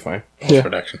 Yeah, that'll be fine.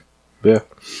 Production. Yeah.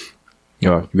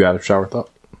 You got a shower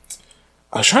thought?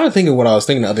 I was trying to think of what I was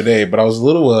thinking the other day, but I was a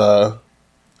little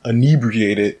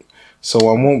inebriated. So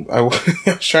I was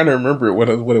trying to remember what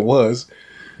it was.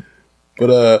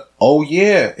 But,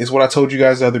 it's what I told you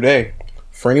guys the other day.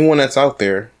 For anyone that's out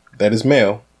there that is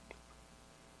male,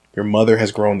 your mother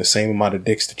has grown the same amount of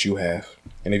dicks that you have.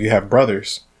 And if you have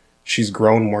brothers, she's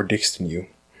grown more dicks than you.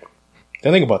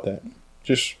 Now think about that.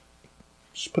 Just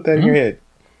put that in your head.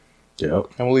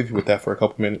 Yep. And we'll leave you with that for a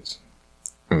couple minutes.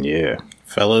 Yeah.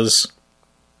 Fellas,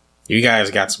 you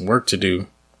guys got some work to do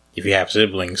if you have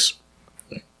siblings.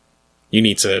 You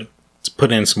need to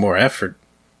put in some more effort.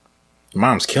 Your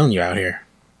mom's killing you out here.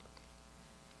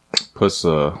 Puts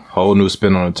a whole new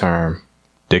spin on the term,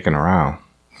 dicking around.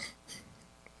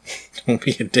 Don't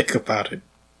be a dick about it.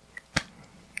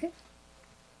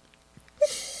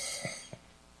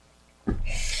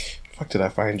 Fuck did I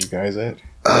find you guys at?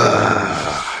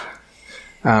 I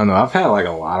don't know. I've had like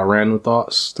a lot of random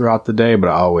thoughts throughout the day,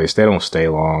 but they don't stay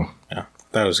long. Yeah.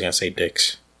 thought I was gonna say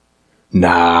dicks.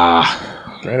 Nah.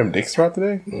 Random dicks throughout the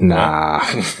day? Nah.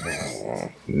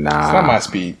 Nah. It's not my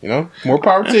speed, you know? More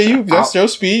power to you. That's your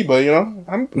speed, but, you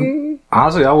know,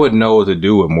 honestly, I wouldn't know what to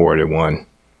do with more than one.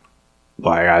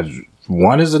 Like,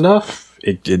 one is enough.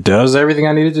 It does everything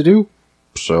I needed to do.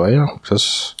 So, yeah.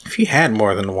 Just... If you had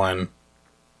more than one,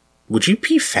 would you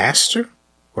pee faster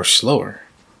or slower?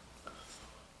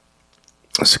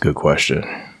 That's a good question.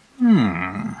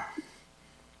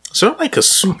 So, like a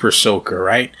super soaker,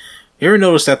 right? You ever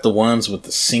notice that the ones with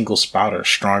the single spout are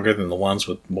stronger than the ones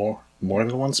with more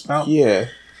than one spout? yeah.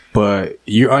 But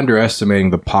you're underestimating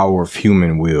the power of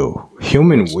human will.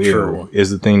 Human will is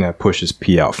the thing that pushes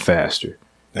pee out faster.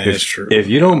 That is true. If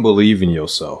you don't believe in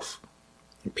yourself,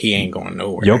 pee ain't going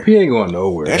nowhere. Your pee ain't going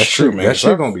nowhere. That's true, man. That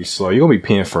shit gonna be slow. You're gonna be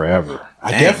peeing forever.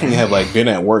 I definitely have like been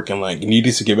at work and like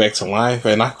needed to get back to life,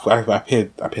 and I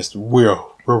pissed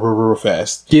real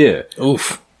fast. Yeah.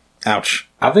 Oof. Ouch.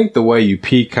 I think the way you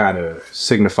pee kind of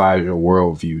signifies your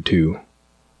worldview too.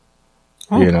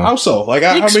 You know, how so? Like,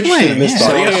 I'm interested in this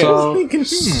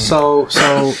stuff.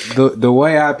 So the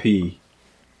way I pee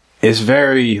is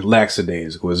very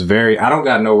lackadaisical. It's very. I don't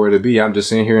got nowhere to be. I'm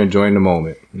just in here enjoying the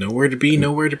moment. Nowhere to be,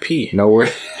 nowhere to pee. Nowhere.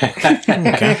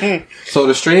 Okay. So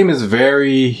the stream is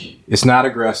very. It's not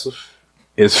aggressive.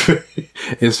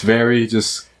 It's very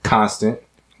just constant.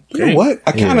 You know what?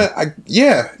 I kind of, I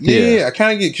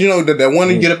kind of get, you know, that one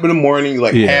to get up in the morning,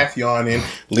 like half yawning,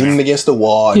 leaning against the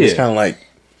wall, and just kind of like,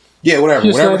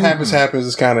 whatever happens.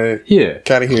 It's kind of here.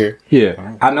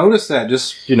 Yeah. I noticed that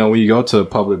just, you know, when you go to a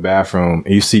public bathroom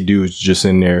and you see dudes just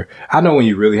in there, I know when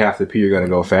you really have to pee, you're going to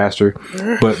go faster,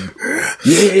 but some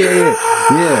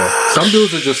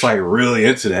dudes are just like really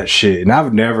into that shit, and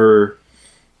I've never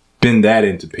been that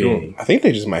into peeing. I think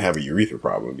they just might have a urethra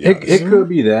problem. It could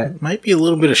be that. Might be a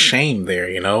little bit of shame there,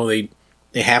 you know. They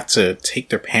have to take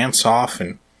their pants off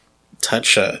and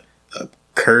touch a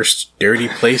cursed, dirty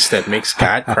place that makes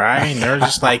God cry, and they're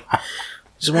just like,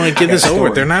 just want to get this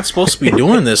over. They're not supposed to be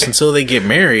doing this until they get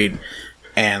married,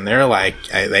 and they're like,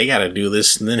 they got to do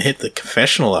this and then hit the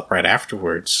confessional up right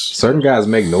afterwards. Certain guys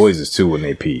make noises too when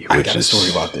they pee. I got a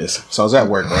story about this. So I was at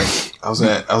work, right? I was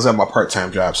at my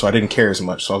part-time job, so I didn't care as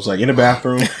much. So I was like in the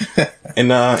bathroom, in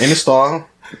the stall,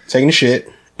 taking a shit,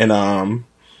 and I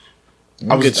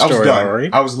was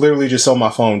done. I was literally just on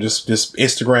my phone, just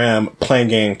Instagram, playing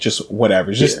games, just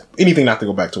whatever, just anything not to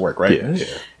go back to work, right? Yeah.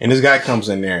 And this guy comes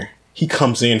in there. He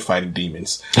comes in fighting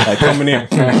demons, like coming in.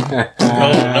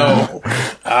 Oh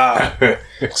no!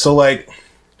 So like,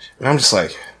 and I'm just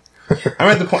like, I'm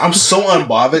at the point. I'm so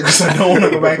unbothered because I don't want to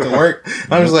go back to work.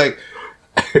 And I'm just like,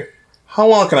 how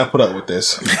long can I put up with this?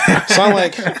 So I'm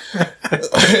like,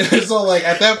 so like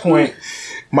at that point,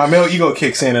 my male ego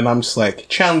kicks in, and I'm just like,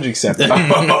 challenge accepted. So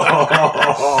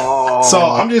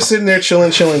I'm just sitting there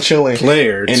chilling.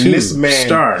 Player and this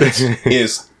man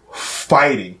is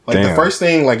fighting. Like the first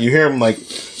thing, like you hear him, like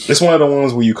it's one of the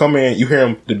ones where you come in, you hear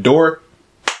him, the door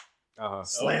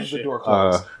slams the door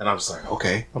closed, and I'm just like,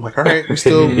 okay. I'm like, all right, we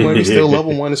still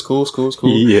level 1. It's cool.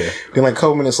 Yeah. Then like a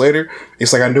couple minutes later,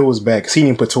 it's like I knew it was bad because he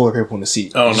didn't put toilet paper on the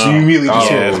seat. Oh no! So you immediately just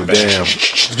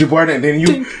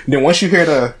damn. Then once you hear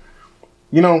the.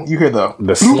 You know, you hear the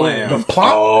slam, the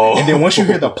plop, and then once you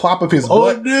hear the plop of his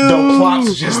butt, the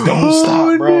plops just don't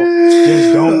stop, bro.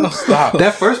 Just don't stop.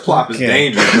 That first plop is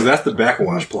dangerous because that's the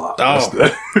backwash plop.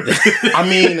 I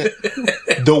mean,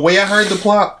 the way I heard the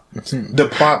plop,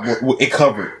 it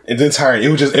covered its entire. It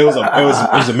was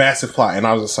a massive plot, and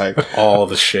I was just like, all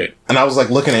the shit. And I was like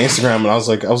looking at Instagram, and I was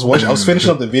like, I was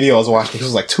finishing up the video I was watching. It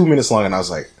was like 2 minutes long, and I was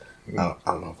like, I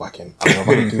don't know if I can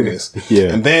do this.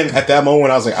 Yeah. And then at that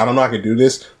moment, I was like, I don't know if I can do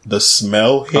this. The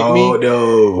smell hit me. Oh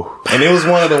no! And it was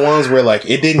one of the ones where like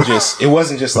it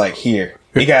wasn't just like here.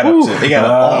 It got all up in here,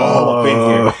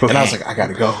 and I was like, I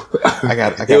gotta go. I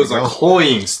gotta. It was a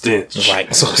cloying stench, like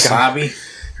wasabi.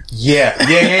 Yeah.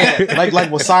 like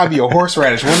wasabi or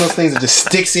horseradish, one of those things that just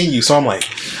sticks in you. So I'm like,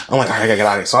 all right, I gotta get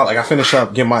out of here. So I finish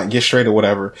up, get straight or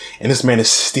whatever, and this man is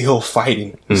still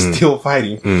fighting,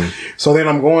 So then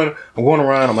I'm going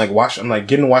around. I'm like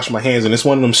getting to wash my hands, and it's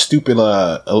one of them stupid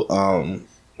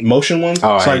motion ones. So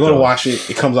I go to wash it.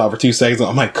 It comes out for 2 seconds.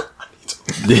 I'm like.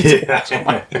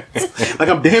 Like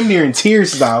I'm damn near in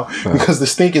tears now because the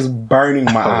stink is burning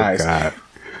my eyes. God.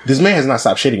 This man has not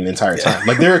stopped shitting the entire time.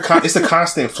 Like it's a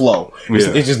constant flow.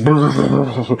 It's just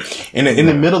and in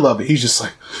the middle of it, he's just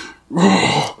like,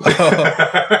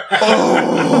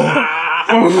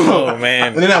 oh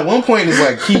man! And then at one point, it's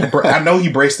like I know he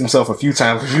braced himself a few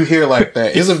times because you hear like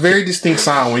that. It's a very distinct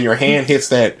sound when your hand hits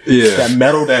that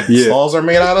metal that stalls are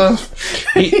made out of.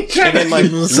 And then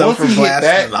like once he hit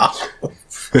that,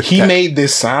 he made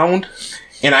this sound.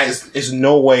 And it's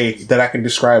no way that I can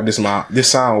describe this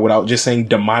sound without just saying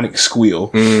demonic squeal.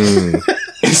 And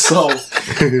so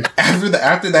after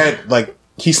that, like,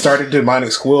 he started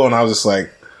demonic squeal, and I was just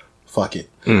like, fuck it.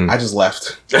 I just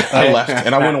left. I left,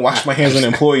 and I went and washed my hands in the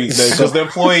employee, because the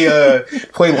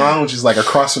employee lounge is like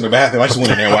across from the bathroom. I just went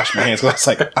in there and washed my hands, because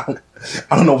I was like,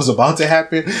 I don't know what's about to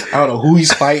happen. I don't know who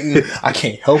he's fighting. I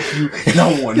can't help you, and I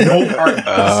don't want no part of this.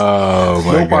 Oh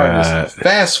my God.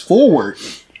 Fast forward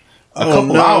a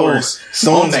couple hours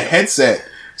on the headset,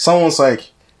 someone's like,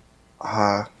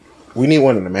 we need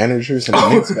one of the managers in the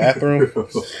men's bathroom.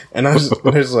 And I was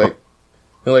just like,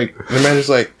 the manager's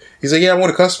like, he's like, yeah, I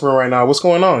want a customer right now. What's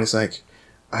going on? He's like,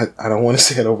 I don't want to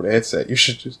say it over the headset. You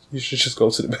should just go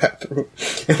to the bathroom.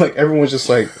 And like, everyone's just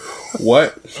like,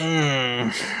 what?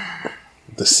 The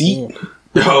seat?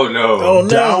 Oh no.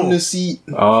 Down the seat.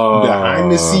 Oh. Behind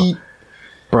the seat.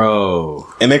 Bro.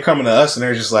 And they're coming to us and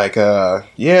they're just like,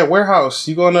 yeah, warehouse,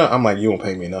 you going to? I'm like, you don't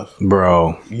pay me enough.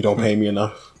 Bro. You don't pay me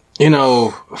enough. You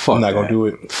know, fuck I'm not going to do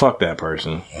it. Fuck that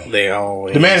person. They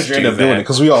always The manager ended up doing it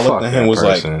because we all looked at him and was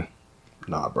person. like,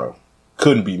 nah, bro.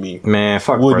 Couldn't be me. Man,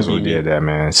 fuck the person who did that,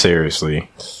 man. Seriously.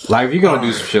 Like, if you're going to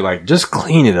do some shit, like, just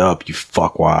clean it up, you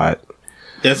fuckwad.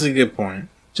 That's a good point.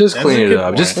 Just clean it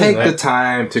up. Just take the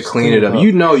time to clean it up.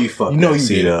 You know you fucked that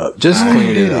seat up. Just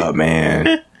clean it up,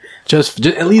 man. Just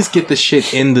at least get the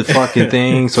shit in the fucking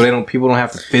thing so people don't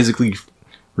have to physically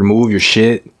remove your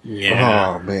shit.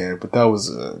 Yeah. Oh man, but that was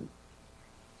an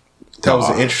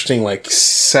interesting like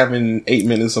 7-8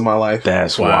 minutes of my life.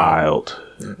 That's wild.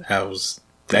 That's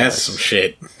some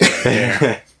shit.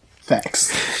 Yeah.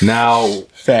 Facts. Now,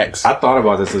 facts. I thought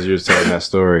about this as you were telling that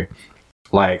story.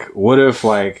 Like, what if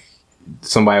like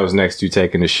somebody was next to you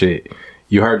taking the shit?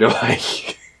 You heard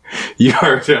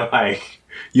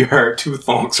you heard two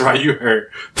thonks, right? You heard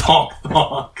thonk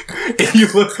thonk, and you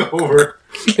look over,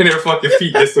 and their fucking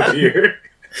feet disappear.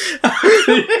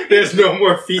 There's no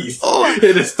more feet.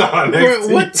 It is thong next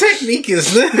to what technique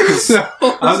is this? I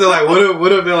was like, what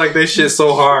if they're like they shit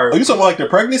so hard? Are you talking about like the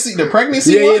pregnancy? The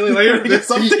pregnancy? Yeah, one? like the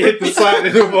feet hit the side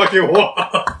of the fucking wall.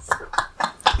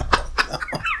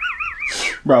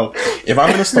 Bro, if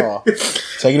I'm in a stall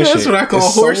taking a shit, that's what I call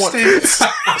horse stance.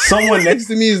 Someone next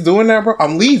to me is doing that, bro.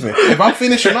 I'm leaving. If I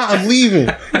finish or not, I'm leaving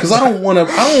because I don't want to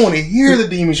hear the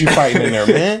demons you fighting in there,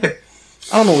 man.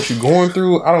 I don't know what you're going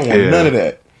through. I don't want none of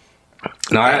that.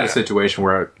 No, I had a situation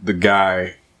where the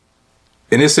guy.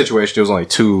 In this situation, there was only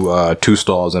two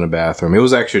stalls in a bathroom. It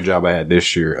was actually a job I had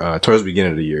this year, towards the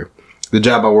beginning of the year. The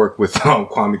job I worked with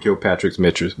Kwame Kilpatrick's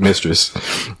mistress.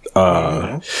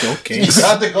 Okay. You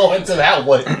have to go into that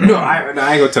one. No, I ain't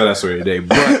gonna tell that story today.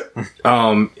 But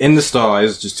in the stall,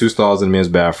 it's just two stalls in the men's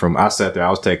bathroom. I sat there, I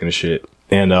was taking a shit.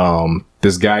 And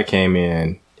this guy came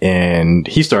in and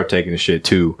he started taking a shit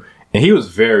too. And he was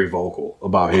very vocal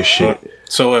about his shit.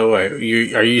 So wait,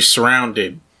 are you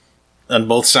surrounded on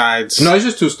both sides? No, it's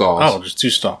just two stalls. Oh, just two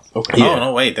stalls. Okay. Yeah. Oh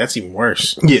no, wait, that's even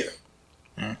worse. Yeah.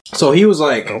 So he was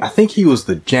like, I think he was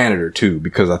the janitor too,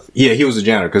 because he was the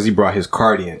janitor because he brought his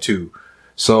card in too.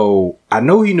 So I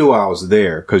know he knew I was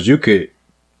there because it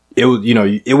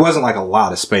wasn't like a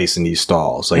lot of space in these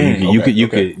stalls. Like you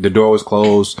could, the door was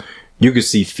closed, you could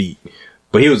see feet,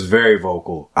 but he was very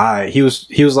vocal. He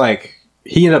was like,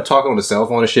 he ended up talking on the cell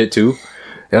phone and shit too.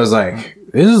 I was like,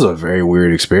 this is a very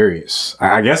weird experience.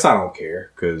 I guess I don't care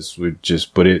because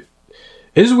it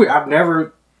is weird. I've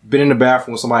never been in the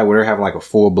bathroom with somebody where they're having like a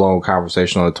full blown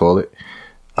conversation on the toilet.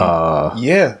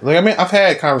 Yeah, like I mean, I've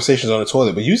had conversations on the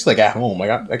toilet, but usually like at home,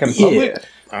 like in public. Yeah.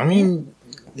 I mean,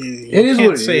 it is can't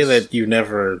what it say is. that you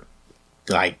never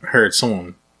like heard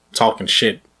someone talking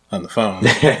shit on the phone.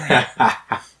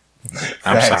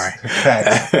 I'm sorry.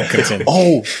 Continue.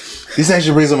 Oh, this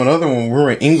actually brings up another one. We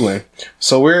were in England,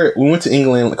 so we went to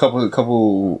England a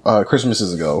couple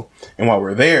Christmases ago, and while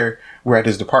we're there, we're at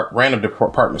this random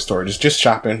department store, just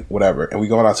shopping, whatever, and we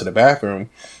go out to the bathroom.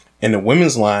 In the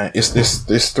women's line,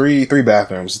 there's three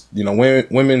bathrooms,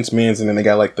 women's, men's, and then they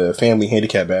got like the family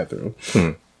handicap bathroom.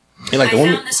 And like I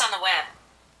found this on the web.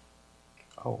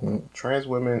 Oh, trans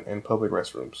women in public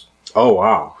restrooms. Oh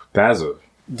wow, that's a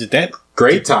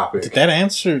great topic. Did that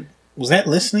answer? Was that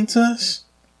listening to us?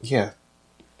 Yeah,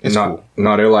 it's cool.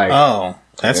 No, they're like, oh,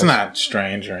 that's not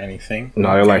strange or anything.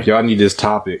 No, they're like, y'all need this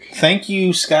topic. Thank you,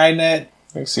 Skynet.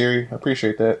 Thanks, Siri. I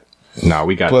appreciate that. No,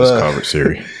 we got this covered,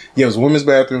 Siri. Yeah, it was women's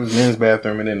bathroom, men's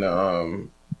bathroom, and then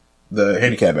the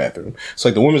handicap bathroom. So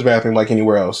like the women's bathroom, like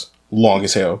anywhere else, long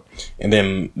as hell. And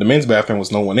then the men's bathroom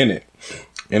was no one in it.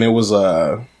 And it was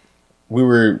we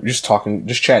were just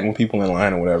chatting with people in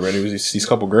line or whatever. And it was these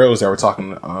couple girls that were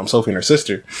talking to Sophie and her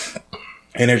sister.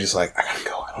 And they're just like, I gotta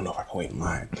go. I don't know if I can wait in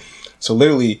line. So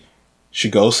literally She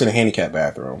goes to the handicap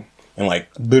bathroom, and like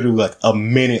literally like a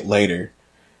minute later,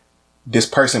 this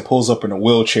person pulls up in a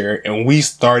wheelchair, and we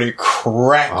started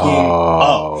cracking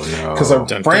up because our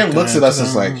friend looks at us and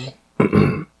is like,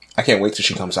 I can't wait till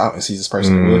she comes out and sees this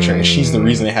person in a wheelchair, and she's the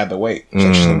reason they had to wait.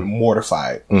 She's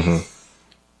mortified.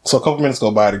 So a couple minutes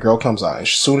go by, the girl comes out, and as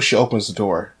soon as she opens the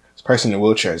door, this person in the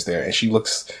wheelchair is there, and she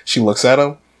looks at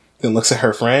him, then looks at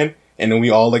her friend, and then we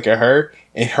all look at her,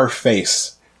 and her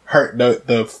face,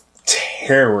 the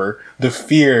terror, the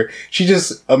fear, she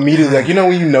just immediately like,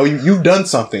 when you've done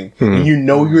something, and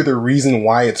you're the reason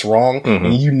why it's wrong,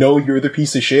 and you're the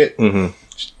piece of shit,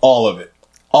 all of it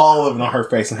on her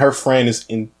face, and her friend is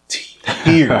in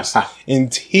tears,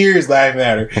 laughing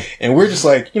at her, and we're just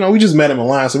like, we just met him in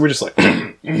line, so we're just like,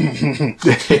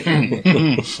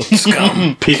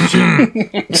 scum, piece of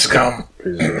shit, scum,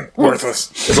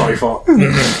 worthless. It's all your fault.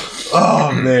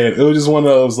 Oh man, it was just one of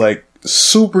those like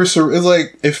super. It's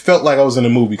like it felt like I was in a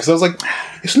movie because I was like,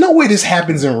 "There's no way this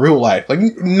happens in real life. Like,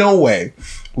 no way."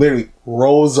 Literally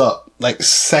rolls up like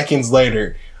seconds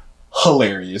later.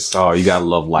 Hilarious. Oh, you gotta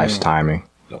love life's timing.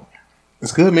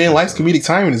 It's good, man. Life's comedic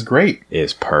timing is great.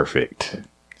 It's perfect.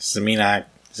 Does it mean I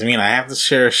have to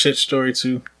share a shit story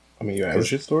too? I mean, you have a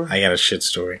shit story? I got a shit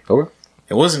story. Okay.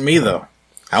 It wasn't me though.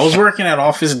 I was working at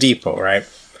Office Depot, right?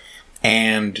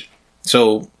 And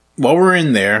so while we're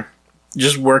in there,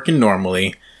 just working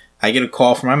normally, I get a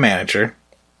call from my manager,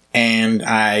 and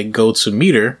I go to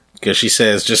meet her because she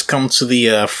says, "Just come to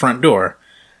the front door."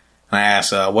 And I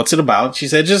ask, "What's it about?" She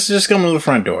said, "Just come to the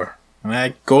front door." And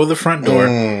I go to the front door,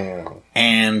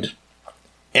 and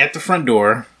at the front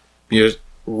door, you're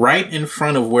right in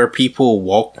front of where people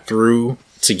walk through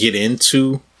to get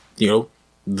into,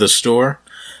 the store.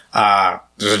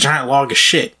 There's a giant log of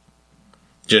shit.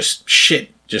 Just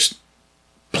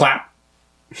plop.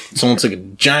 Someone took a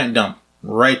giant dump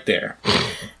right there.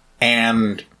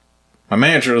 And my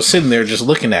manager was sitting there just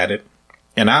looking at it.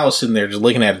 And I was sitting there just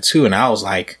looking at it too. And I was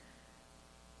like,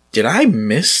 did I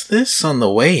miss this on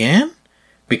the way in?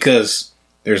 Because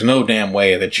there's no damn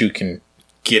way that you can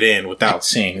get in without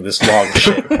seeing this log of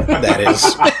shit that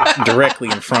is directly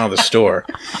in front of the store.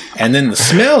 And then the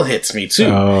smell hits me too.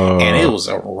 And it was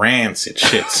a rancid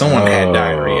shit. Someone had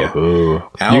diarrhea. You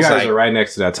guys are right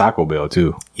next to that Taco Bell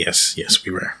too. Yes,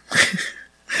 we were.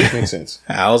 Makes sense.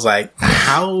 I was like,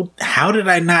 how did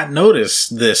I not notice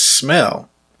this smell?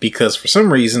 Because for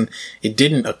some reason, it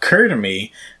didn't occur to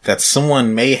me that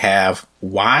someone may have,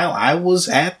 while I was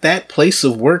at that place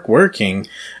of work working,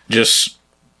 just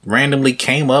randomly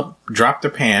came up, dropped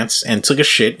their pants, and took a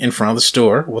shit in front of the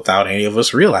store without any of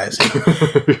us realizing.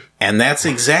 And that's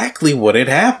exactly what had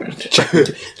happened. Check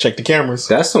the cameras.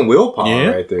 That's some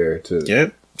willpower right there, too.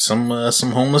 Yep. Some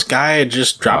homeless guy had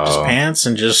just dropped his pants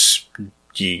and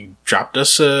he dropped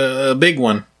us a big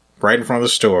one right in front of the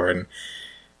store. And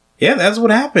yeah, that's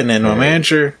what happened. And my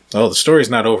manager, the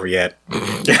story's not over yet.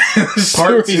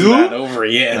 Part 2? Not over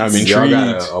yet. I mean, y'all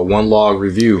got a one log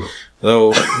review.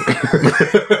 So that's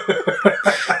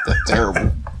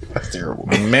terrible. That's terrible.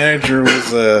 My manager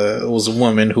was a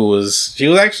woman she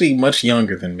was actually much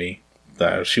younger than me.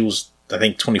 She was, I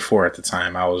think, 24 at the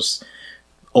time. I was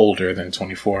older than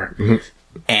 24.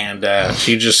 And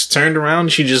she just turned around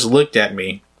and she just looked at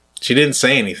me. She didn't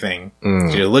say anything.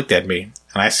 She just looked at me.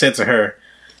 And I said to her,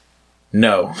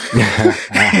 "No."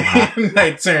 And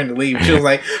I turned to leave. She was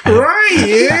like,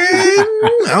 "Ryan!"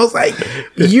 I was like,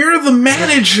 "You're the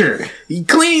manager.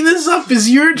 Cleaning this up is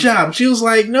your job." She was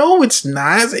like, "No, it's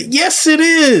not." I said, "Yes, it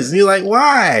is." And you're like,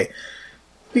 "Why?"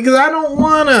 "Because I don't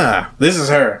wanna." This is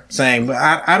her saying, "But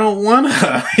I don't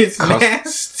wanna." It's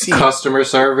nasty. Customer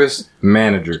service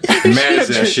manager. Manage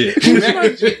that shit.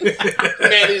 Manage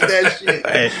that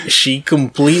shit. She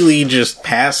completely just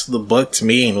passed the buck to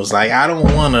me and was like, "I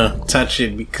don't want to touch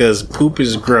it because poop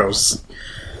is gross."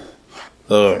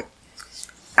 I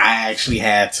actually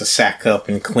had to sack up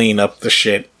and clean up the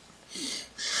shit.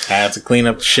 I had to clean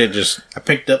up the shit. I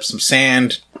picked up some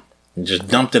sand and just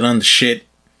dumped it on the shit.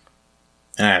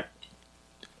 And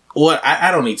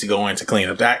I don't need to go in to clean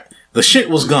up that. The shit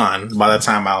was gone by the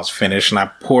time I was finished, and I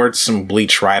poured some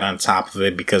bleach right on top of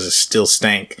it because it still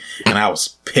stank, and I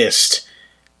was pissed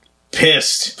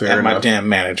at my damn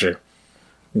manager.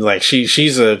 Like she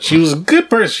was a good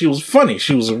person. She was funny.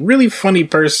 She was a really funny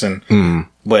person,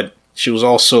 but she was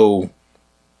also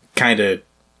kind of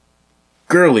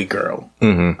girly girl.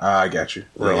 I got you.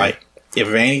 Where like if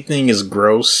anything is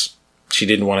gross, she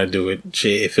didn't want to do it.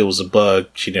 If it was a bug,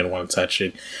 she didn't want to touch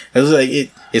it. It was like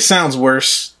it sounds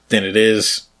worse than it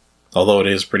is, although it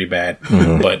is pretty bad.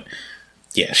 But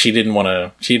yeah, she didn't want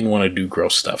to do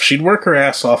gross stuff. She'd work her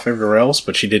ass off everywhere else,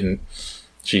 but she didn't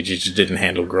She just didn't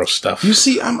handle gross stuff. You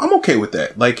see, I'm okay with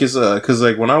that. Like, cause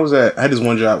like when I had this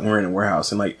one job, we were in a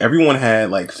warehouse, and like everyone had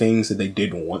like things that they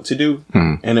didn't want to do,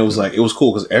 and it was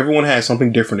cool because everyone had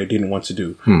something different they didn't want to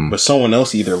do, but someone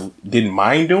else either didn't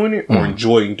mind doing it or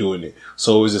enjoying doing it.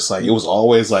 So it was just like it was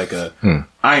always like I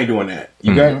ain't doing that.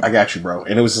 I got you, bro.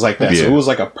 And it was just like that. Yeah. So it was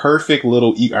like a perfect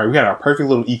little. We had our perfect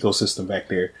little ecosystem back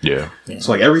there. Yeah.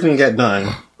 So like everything got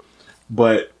done,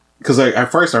 but. Because like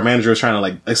at first our manager was trying to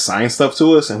like assign stuff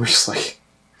to us, and we're just like,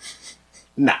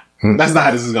 nah, that's not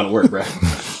how this is gonna work, bro.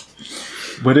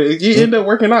 But it ended up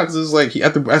working out because it was like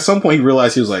at some point he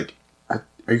realized he was like, "Are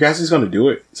you guys just gonna do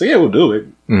it?" So yeah, we'll do it.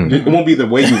 It won't be the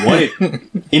way you want it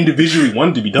individually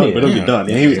wanted to be done, but it'll get done.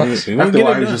 And after a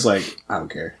while, he was just like, "I don't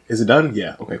care. Is it done?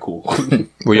 Yeah, okay, cool."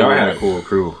 Well, y'all had a cool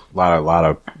crew. A lot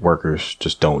of workers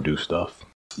just don't do stuff.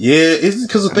 Yeah, it's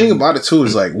because the thing about it too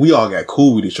is like we all got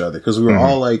cool with each other because we were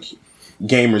all like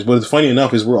gamers. But it's funny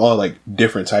enough is we're all like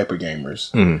different type of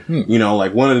gamers. You know,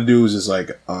 like one of the dudes is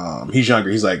like he's younger.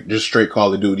 He's like just straight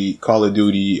Call of Duty,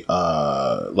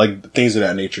 like things of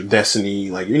that nature,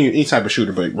 Destiny, like any type of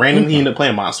shooter. But randomly he ended up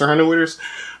playing Monster Hunter with us.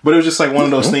 But it was just like one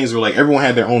of those things where like everyone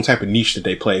had their own type of niche that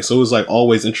they play. So it was like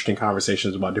always interesting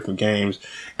conversations about different games.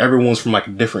 Everyone's from like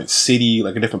a different city,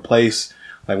 like a different place.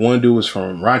 Like one dude was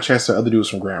from Rochester, other dude was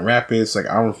from Grand Rapids, like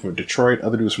I was from Detroit,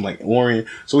 other dude was from like Lorient.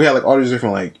 So we had like all these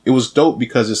different like it was dope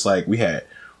because it's like we had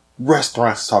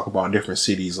restaurants to talk about in different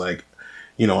cities, like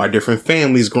you know our different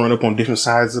families growing up on different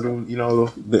sides of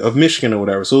of Michigan or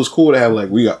whatever. So it was cool to have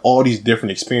like we got all these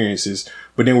different experiences,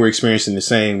 but then we're experiencing the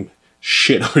same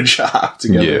shit of a job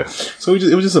together. Yeah. So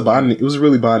it was just a bonding. It was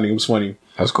really bonding. It was funny.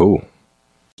 That's cool.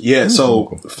 Yeah. So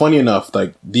cool. Funny enough,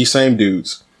 like these same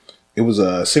dudes. It was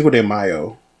a Cinco de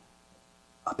Mayo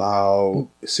about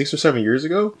 6 or 7 years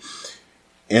ago.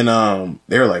 And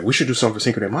they were like, we should do something for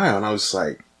Cinco de Mayo. And I was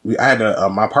like, I had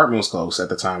my apartment was closed at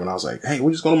the time. And I was like, hey,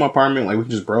 we'll just go to my apartment. Like, we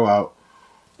can just bro out,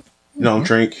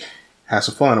 drink, have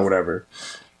some fun or whatever.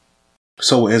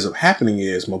 So what ends up happening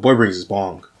is my boy brings his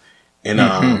bong. And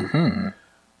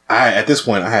at this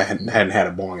point, I hadn't had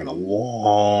a bong in a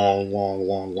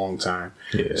long time.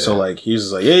 Yeah. So like, he was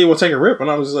just like, yeah, you want to take a rip?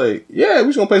 And I was like, yeah, we're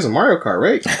just going to play some Mario Kart,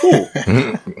 right? Cool.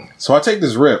 So I take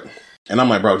this rip and I'm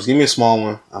like, bro, just give me a small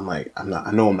one. I'm like, I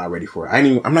know I'm not ready for it.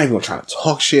 I'm not even going to try to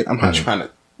talk shit. I'm not trying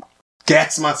to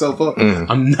gas myself up.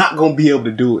 I'm not going to be able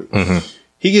to do it.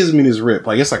 He gives me this rip.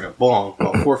 Like, it's like a bong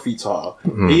about 4 feet tall.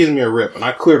 He gives me a rip and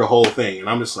I clear the whole thing. And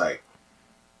I'm just like,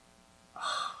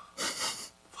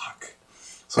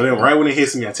 so then right when it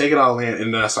hits me, I take it all in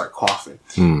and then I start coughing.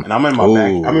 And I'm in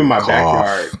my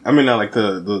backyard. I'm in like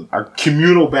our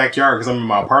communal backyard because I'm in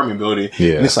my apartment building.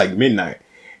 Yeah. And it's like midnight.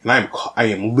 And I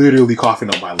am literally coughing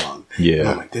up my lung. Yeah. And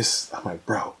I'm like,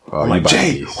 bro. I'm like,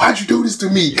 Jay, why'd you do this to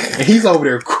me? And he's over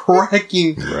there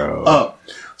cracking up.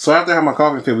 So after I have my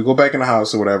coughing fit, we go back in the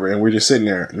house or whatever, and we're just sitting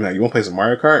there. And like, you want to play some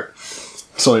Mario Kart?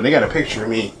 So they got a picture of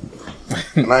me.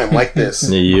 And I am like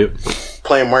this. Yep.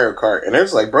 Playing Mario Kart. And they're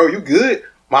just like, bro, you good?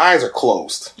 My eyes are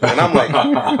closed. And I'm like,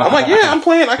 yeah, I'm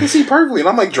playing. I can see perfectly. And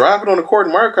I'm like driving on the court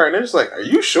in Mario Kart. And they're just like, are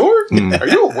you sure? Are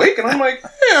you awake? And I'm like,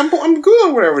 yeah, I'm good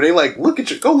or whatever. They like,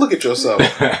 go look at yourself.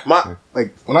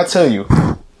 When I tell you,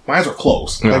 my eyes were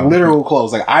closed. Like literal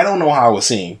closed. Like I don't know how I was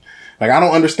seeing. Like I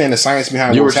don't understand the science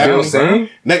behind what was happening.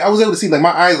 Like I was able to see like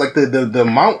my eyes, like the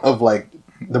amount of like,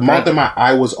 the amount that my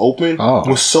eye was open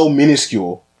was so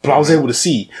minuscule. But I was able to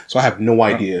see, so I have no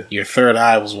idea. Your third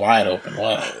eye was wide open.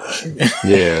 Wow.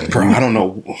 Yeah. Bro, I don't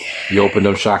know. You opened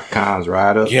them Shaka Khan's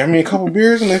right up? Yeah, I mean, a couple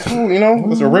beers and they cool, it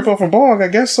was a rip off a bong, I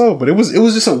guess so. But it was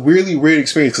just a really weird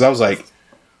experience because I was like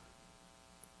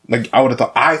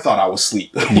I thought I was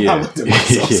asleep. Yeah. I looked at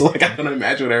myself, so like I can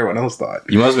imagine what everyone else thought.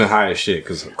 You must have been high as shit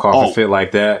because coughing fit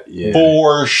like that. Yeah.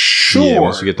 For sure. Yeah,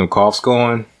 once you get them coughs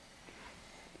going.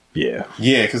 Yeah.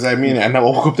 Yeah, because I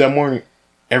woke up that morning,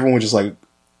 everyone was just like,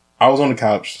 I was on the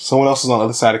couch. Someone else was on the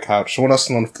other side of the couch. Someone else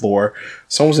was on the floor.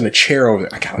 Someone was in a chair over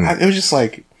there. It was just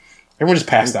like, everyone just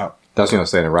passed out. That's what I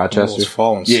was saying in Rochester.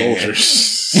 Fallen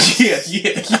soldiers. Yeah.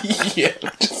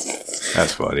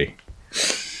 That's funny.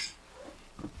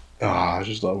 I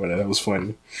just love that. That was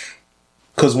funny.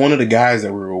 Because one of the guys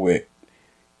that we were with,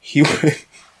 he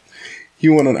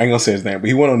went on, I ain't gonna say his name, but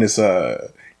he went on this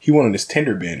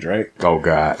Tinder binge, right? Oh,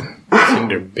 God.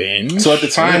 Tinder binge? So at the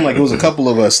time, like, it was a couple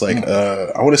of us, like,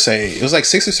 I want to say, it was like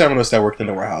 6 or 7 of us that worked in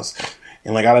the warehouse.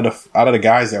 And, like, out of the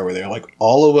guys that were there, like,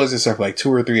 all of us, except for, like,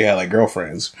 2 or 3 had, like,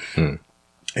 girlfriends.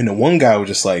 And the one guy was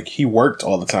just, like, he worked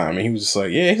all the time. And he was just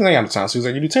like, yeah, he's not out of time. So he was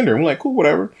like, you do Tinder? And we're like, cool,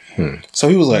 whatever. So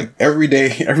he was like, every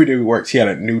day we worked, he had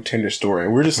a new Tinder story.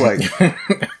 And we're just like,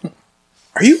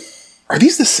 are are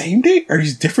these the same date? Or are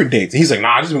these different dates? And he's like,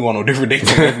 nah, I just been going on different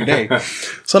dates every day.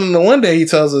 So then the one day he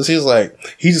tells us, he's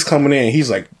just coming in, he's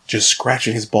like, just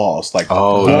scratching his balls. Like,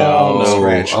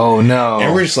 scratch. Oh, no.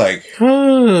 And we're just like,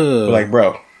 we're like,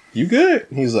 bro, you good?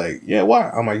 And he's like, yeah, why?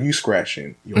 I'm like, you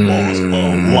scratching your balls a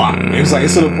lot. It was like,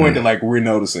 it's to the point that like, we're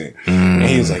noticing. And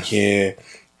he was like, yeah.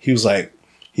 He was like,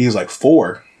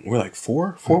 4. We're like,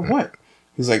 4? 4 what?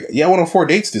 He's like, yeah, I went on 4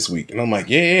 dates this week. And I'm like,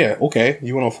 yeah, okay.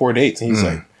 You went on 4 dates. And he's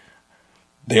like,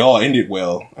 they all ended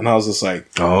well. And I was just like,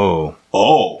 Man,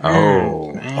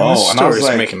 and I was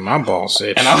like, making my balls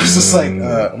itch. And I was just like,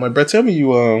 I'm like, bro, tell me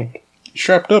you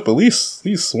strapped up at least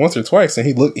once or twice. And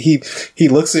he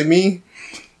looks at me.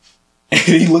 And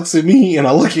he looks at me, and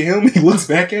I look at him. He looks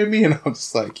back at me, and I'm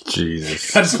just like,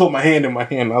 Jesus. I just put my hand in my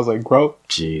hand. And I was like, bro,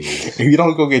 Jesus. If you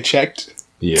don't go get checked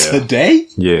today,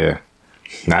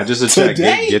 not just a check.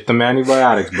 Get them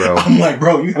antibiotics, bro. I'm like,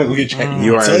 bro, you gotta go get checked.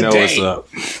 You already know what's up.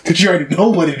 Because you already know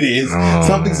what it is.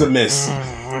 Something's amiss.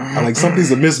 I'm like,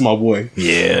 something's amiss, my boy.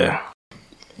 Yeah.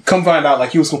 Come find out,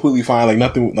 like, he was completely fine. Like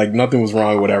nothing was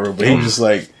wrong or whatever. But he was just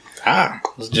like,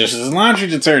 it's just his laundry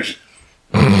detergent.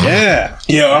 Yeah.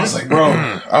 I was like, bro.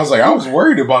 I was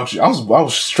worried about you. I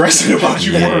was stressing about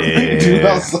you for a minute, dude.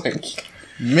 I was like,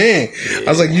 man. I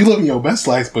was like, you living your best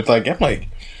life, but like, I'm like,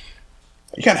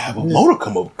 you gotta have a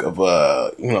modicum of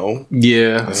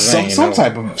some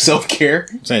type of self-care.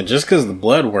 I'm saying just because the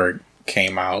blood work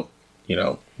came out,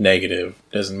 negative,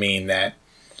 doesn't mean that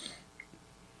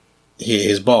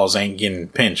his balls ain't getting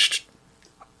pinched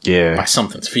by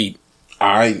something's feet.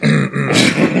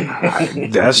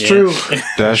 That's true.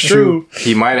 That's true.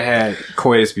 He might have had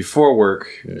coitus before work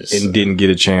and didn't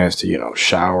get a chance to,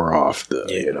 shower off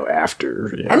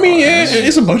after. I mean,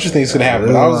 it's a bunch of things could happen.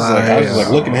 But I was just like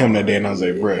looking at him that day, and I was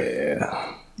like, bro,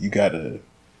 you gotta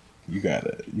take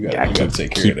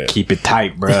care of that. Keep it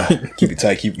tight, bro. Keep it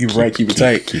tight. Keep it right. Keep it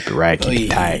tight. Keep it right. Keep it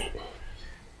tight.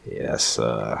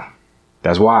 Yeah,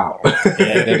 that's wild.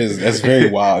 That's very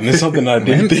wild. And it's something I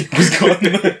didn't think was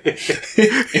going on.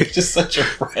 It's just such a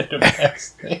random ass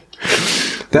thing.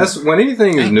 That's when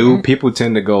anything is new, people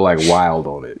tend to go like wild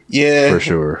on it. Yeah. For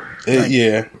sure.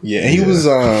 Yeah. He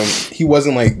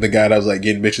wasn't like the guy that was like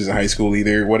getting bitches in high school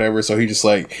either, or whatever. So he just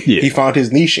like, he found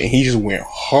his niche and he just went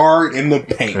hard in the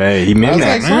paint. Hey, he meant that.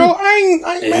 I was like, bro,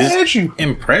 I ain't mad at you.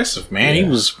 Impressive, man. Yeah. He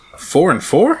was 4 and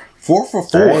 4. 4 for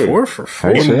 4. Hey, 4 for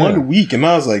 4 in 1 week. And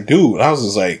I was like, dude, I was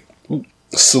just like,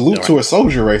 salute to a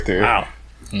soldier right there. Wow.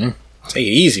 Take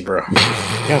it easy, bro.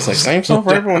 Yeah, it's like, same stuff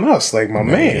for everyone else. Like, my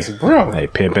man, it's bro. Hey,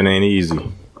 pimping ain't easy.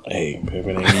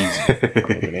 Pimping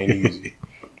ain't easy.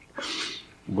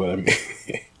 But I mean,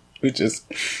 it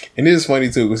is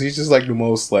funny too, because he's just like the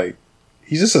most, like,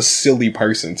 he's just a silly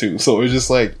person too. So it's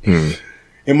just like,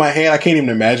 in my head, I can't even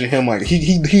imagine him. Like,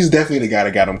 he's definitely the guy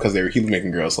that got him because he was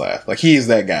making girls laugh. Like, he is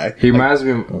that guy. He reminds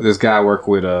me of this guy I worked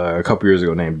with a couple years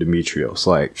ago named Demetrios.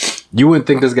 Like, you wouldn't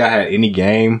think this guy had any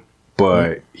game,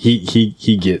 but he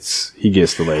gets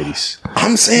the ladies.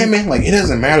 I'm saying, man, like, it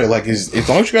doesn't matter. Like, as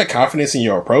long as you got confidence in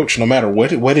your approach, no matter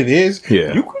what it is,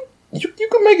 you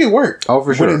can make it work. Oh,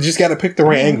 for sure. But you just got to pick the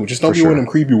right angle. Just don't be one of them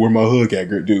creepy where my hood got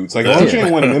good dudes. Like, as long as you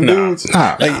ain't one of them dudes,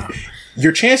 like,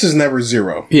 your chance is never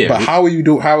 0. Yeah, but how it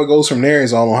goes from there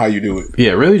is all on how you do it.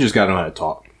 Yeah, really just got to know how to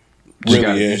talk. You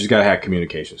just got to have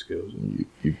communication skills.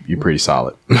 You're pretty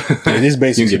solid. It is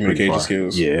basic communication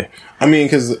skills. Yeah. I mean,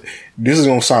 because this is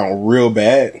going to sound real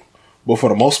bad, but for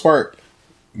the most part,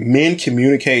 men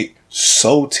communicate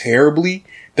so terribly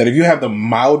that if you have the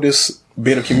mildest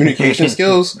bit of communication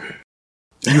skills,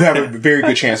 you have a very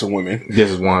good chance of women. This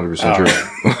is 100%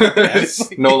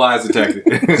 true. No lies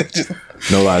detected.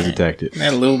 No lies detected.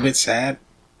 That a little bit sad.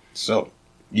 So,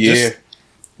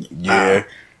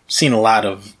 seen a lot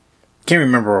of, can't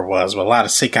remember where it was, but a lot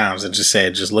of sitcoms that just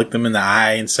said, just look them in the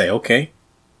eye and say, okay.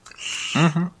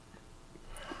 Mm-hmm.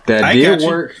 That did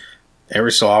work.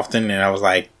 Every so often, and I was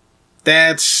like,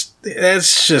 that's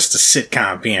just a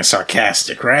sitcom being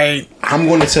sarcastic, right? I'm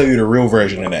going to tell you the real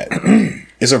version of that.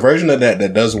 It's a version of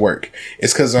that does work.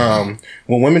 It's because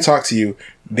when women talk to you,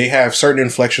 they have certain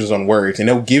inflections on words, and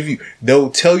they'll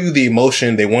tell you the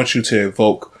emotion they want you to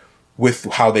evoke with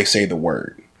how they say the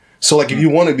word. So, like, if you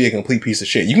want to be a complete piece of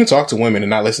shit, you can talk to women and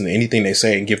not listen to anything they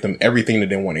say and give them everything that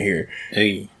they want to hear.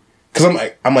 Hey, because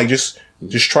I'm like, just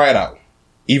try it out.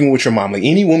 Even with your mom, like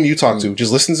any woman you talk to,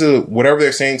 just listen to whatever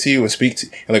they're saying to you and speak to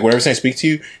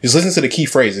you. Just listen to the key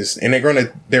phrases, and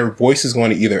their voice is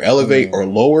going to either elevate or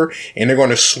lower, and they're going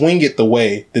to swing it the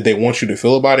way that they want you to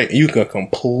feel about it. And you can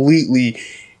completely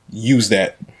use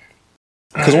that.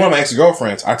 Because one of my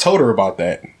ex-girlfriends, I told her about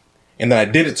that, and then I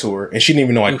did it to her, and she didn't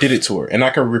even know I did it to her. And I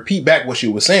can repeat back what she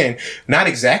was saying, not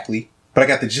exactly, but I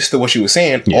got the gist of what she was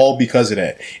saying all because of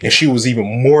that. And she was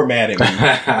even more mad at me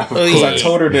because I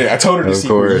told her to see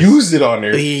use it on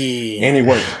there, and it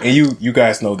worked. And you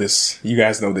guys know this. You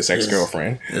guys know this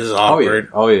ex-girlfriend. This is awkward.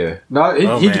 Oh yeah.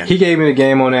 No, he gave me the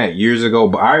game on that years ago,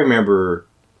 but I remember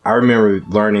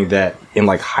learning that in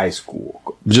like high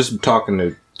school, just talking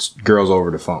to girls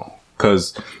over the phone,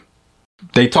 because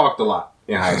they talked a lot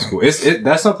in high school.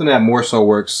 That's something that more so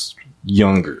works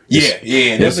younger.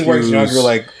 It definitely works younger,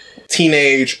 like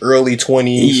teenage, early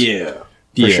 20s. Yeah,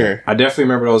 for sure. I definitely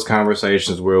remember those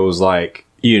conversations where it was like,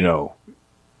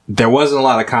 there wasn't a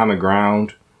lot of common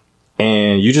ground,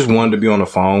 and you just wanted to be on the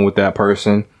phone with that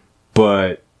person,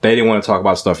 but they didn't want to talk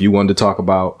about stuff you wanted to talk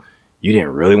about. You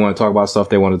didn't really want to talk about stuff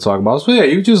they wanted to talk about. So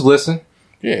you just listen.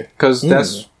 Yeah, because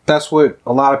that's what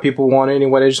a lot of people want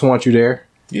anyway. They just want you there.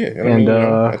 Yeah, and I mean,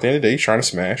 at the end of the day, you're trying to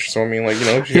smash. So I mean, like, you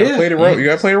gotta play the role. You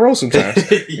gotta play the role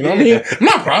sometimes. You know what I mean? I'm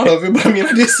not proud of it, but I mean,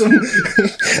 I did some.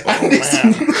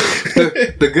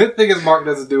 The good thing is Mark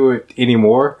doesn't do it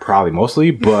anymore. Probably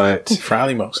mostly, but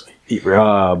But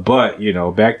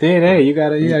back then, hey, you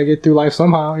gotta get through life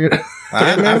somehow.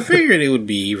 I figured it would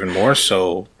be even more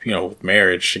so, with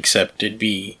marriage, except it'd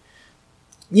be,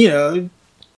 real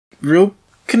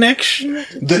connection.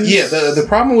 The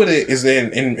problem with it is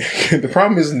the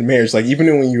problem is in the marriage. Like,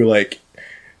 even when you're like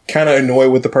kind of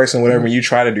annoyed with the person, whatever, you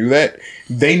try to do that,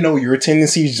 they know your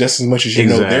tendencies just as much as you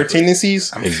know their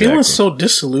tendencies. I'm feeling so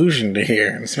disillusioned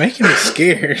here. It's making me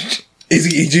scared. It's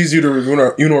easy to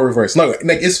reverse. No,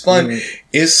 like, it's fun.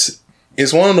 Mm-hmm.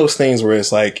 It's one of those things where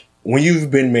it's like, when you've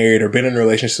been married or been in a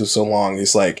relationship so long,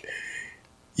 it's like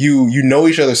you know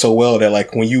each other so well that,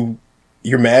 like, when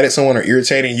you're mad at someone or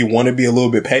irritating, you want to be a little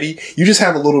bit petty, you just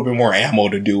have a little bit more ammo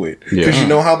to do it. Because you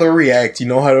know how they'll react, you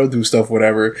know how they'll do stuff,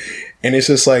 whatever. And it's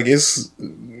just like,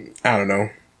 I don't know.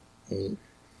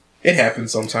 It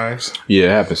happens sometimes. Yeah, it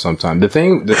happens sometimes. The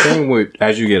thing with,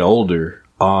 as you get older,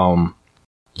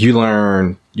 you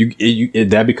learn,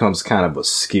 that becomes kind of a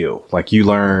skill. Like, you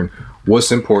learn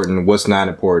what's important, what's not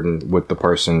important with the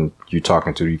person you're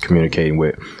talking to, you're communicating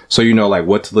with. So like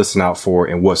what to listen out for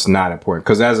and what's not important.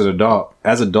 Because as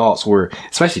adults, we're,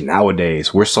 especially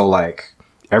nowadays, we're so like,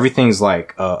 everything's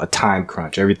like a time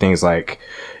crunch. Everything's like,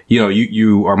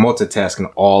 you are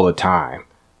multitasking all the time.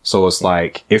 So it's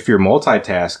like, if you're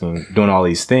multitasking, doing all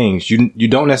these things, you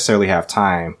don't necessarily have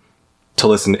time to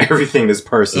listen to everything this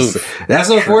person says. That's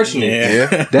unfortunate.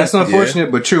 Yeah. That's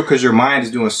unfortunate, but true, because your mind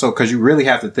is doing so, because you really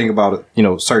have to think about,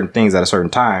 certain things at a certain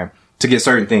time to get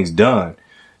certain things done.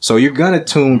 So you're going to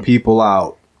tune people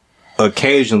out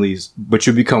occasionally, but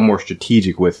you become more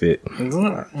strategic with it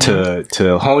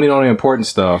to hone in on the important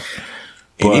stuff.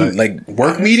 But like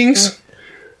work meetings.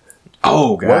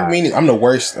 Oh, God. Work meetings. I'm the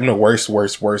worst in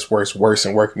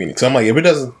work meetings. I'm like, if it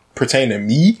doesn't pertain to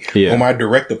me or my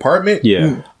direct department,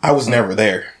 I was never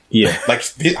there. Yeah. Like,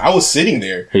 I was sitting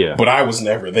there, but I was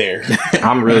never there.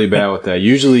 I'm really bad with that.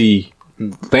 Usually,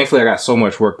 thankfully, I got so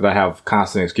much work that I have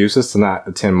constant excuses to not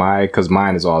attend because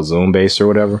mine is all Zoom based or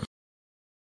whatever.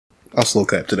 I'll slow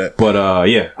clap to that. But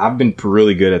I've been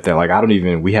really good at that. Like,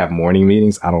 we have morning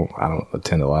meetings. I don't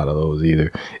attend a lot of those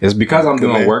either. It's because I'm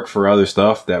doing work for other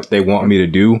stuff that they want me to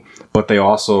do, but they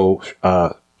also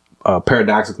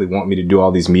paradoxically want me to do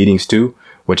all these meetings too,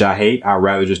 which I hate. I'd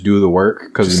rather just do the work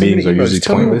because the meetings are usually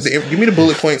pointless. Give me the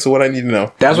bullet points of what I need to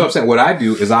know. That's what I'm saying. What I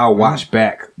do is I'll watch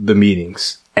back the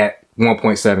meetings at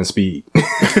 1.7 speed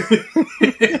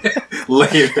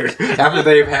later after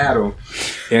they've had them.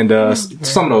 And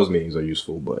some of those meetings are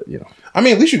useful, but I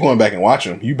mean, at least you're going back and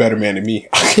watching them. You better man than me,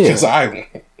 because I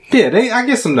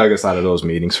get some nuggets out of those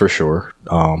meetings for sure.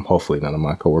 Hopefully none of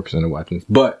my coworkers are watching,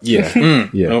 but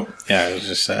it was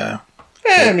just I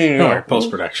mean,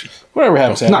 post production, whatever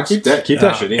happens. No, keep that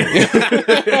shit in.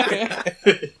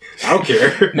 I don't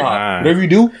care. Whatever you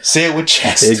do, say it with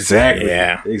chest. Exactly.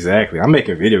 Yeah, exactly. I'm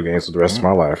making video games for the rest of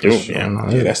my life. Yeah,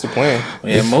 that's the plan.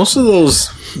 Yeah, most of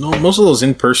those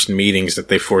in-person meetings that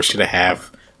they force you to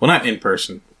have, well, not in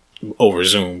person over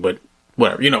Zoom, but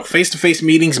whatever, face-to-face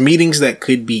meetings that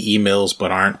could be emails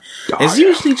but aren't. It's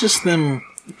usually just them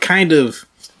kind of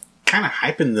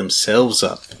hyping themselves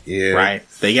up. Yeah. Right?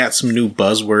 They got some new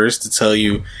buzzwords to tell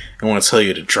you. They want to tell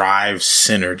you to drive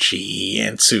synergy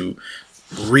and to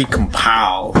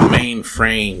recompile the main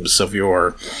frames of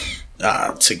your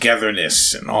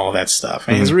togetherness and all that stuff.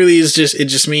 And it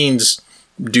just means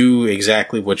do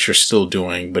exactly what you're still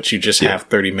doing, but you just have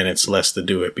 30 minutes less to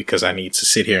do it because I need to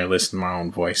sit here and listen to my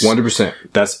own voice. 100%.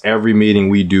 That's every meeting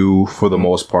we do for the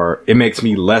most part. It makes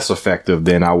me less effective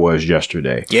than I was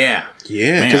yesterday. Yeah.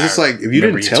 Yeah, because it's like, if you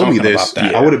didn't tell me this,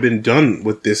 I would have been done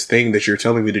with this thing that you're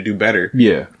telling me to do better.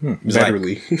 Yeah.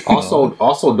 Betterly. Like,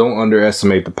 also don't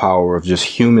underestimate the power of just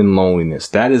human loneliness.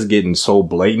 That is getting so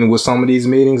blatant with some of these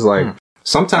meetings. Like,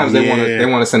 sometimes they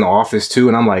want us in the office too,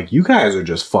 and I'm like, you guys are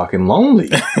just fucking lonely.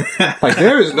 Like,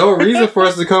 there is no reason for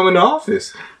us to come in the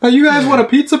office. Like, you guys want a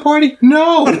pizza party?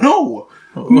 No.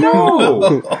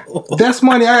 That's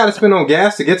money I gotta spend on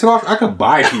gas to get to the office. I could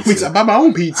buy pizza. I buy my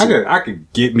own pizza. I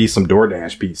could get me some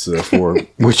DoorDash pizza for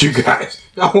with you guys.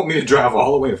 I want me to drive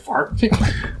all the way to Farmington.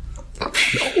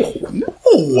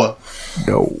 No.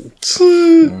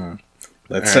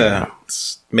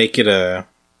 Let's make it a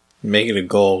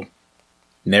goal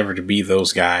never to be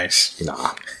those guys.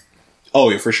 Nah.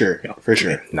 Oh yeah, for sure.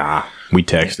 Nah. We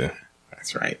texting.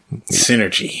 That's right.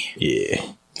 Synergy.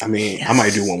 Yeah. I mean, I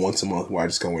might do one once a month where I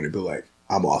just go in and be like,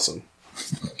 I'm awesome.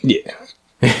 Yeah.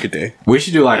 Good day. We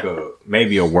should do like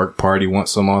maybe a work party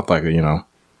once a month, like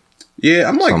Yeah,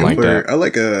 I'm like, that. I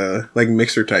like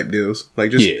mixer type deals.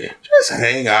 Like just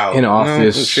hang out in the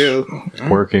office, chill,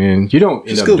 working. You don't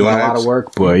end up doing a lot of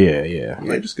work, but yeah.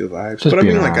 Like just good vibes. But I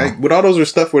mean, like with all those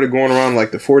stuff where they're going around like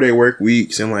the 4-day work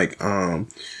weeks and like I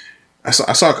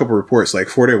saw a couple reports like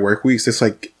 4-day work weeks. It's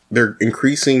like they're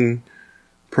increasing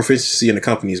proficiency in the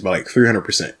companies by like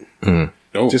 300%.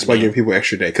 Just by giving people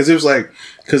extra day. Because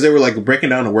they were like breaking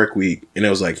down the work week, and it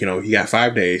was like, you got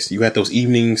 5 days. You got those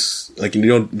evenings, like,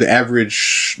 the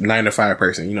average 9 to 5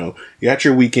 person, you got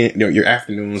your weekend, your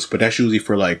afternoons, but that's usually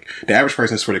for like, the average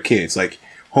person is for the kids, like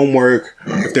homework,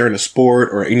 if they're in a sport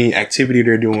or any activity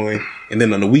they're doing. And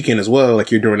then on the weekend as well,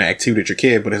 like you're doing the activity with your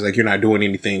kid, but it's like, you're not doing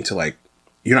anything to like,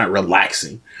 you're not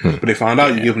relaxing. But they found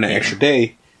out you give them that extra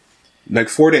day, like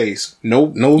 4 days, no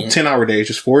 10-hour days,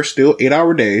 just 4 still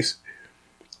 8-hour days.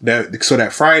 So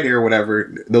that Friday or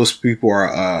whatever, those people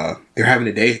are they're having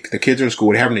a day. The kids are in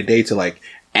school. They're having a day to like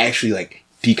actually like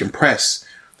decompress,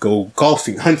 go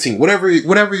golfing, hunting, whatever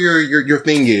your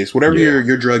thing is, whatever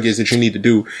your drug is that you need to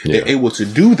do. They're able to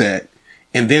do that,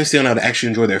 and then still know how to actually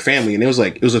enjoy their family. And it was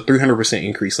a 300%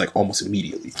 increase, like almost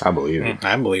immediately. I believe it.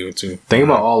 I believe it too. Think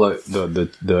about all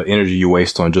the energy you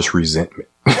waste on just resentment.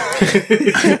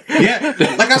 Yeah,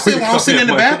 like I said, when I was sitting in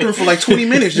the bathroom for like 20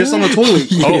 minutes just on the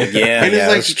toilet. And it's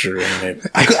like, that's true. I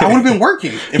would have been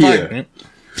working if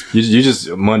You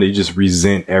just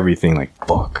resent everything. Like,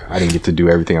 fuck, I didn't get to do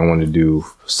everything I wanted to do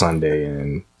Sunday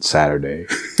and Saturday.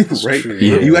 Right?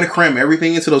 Yeah. You got to cram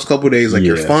everything into those couple of days, like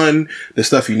your fun, the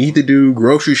stuff you need to do,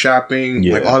 grocery shopping,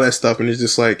 like all that stuff, and it's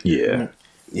just like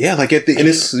like at the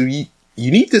end,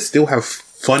 you need to still have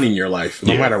fun in your life,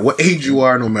 no matter what age you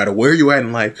are, no matter where you at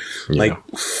in life. Like,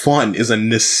 fun is a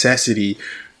necessity.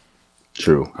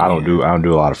 True. I don't do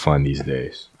a lot of fun these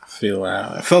days.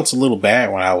 I felt a little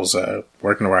bad when I was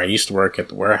working where I used to work at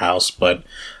the warehouse, but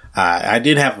I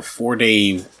did have a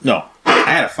 4-day. No, I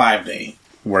had a 5-day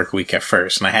work week at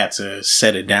first, and I had to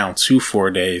set it down to 4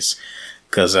 days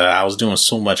because I was doing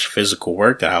so much physical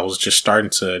work that I was just starting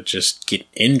to just get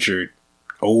injured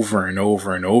over and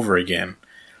over and over again.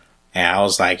 And I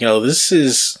was like, this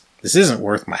isn't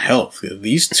worth my health.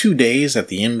 These 2 days at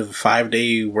the end of the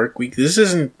 5-day work week, this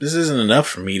isn't enough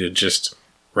for me to just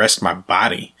rest my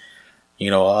body. A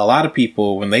lot of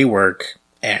people when they work,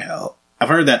 and I've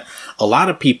heard that a lot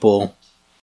of people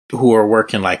who are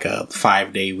working like a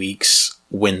 5-day weeks,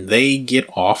 when they get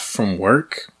off from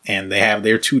work and they have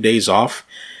their 2 days off,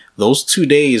 those 2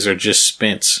 days are just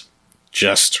spent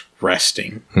just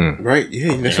resting. Right.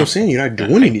 Yeah. That's what I'm saying. You're not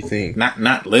doing anything.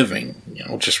 Not living,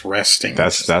 just resting.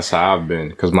 That's how I've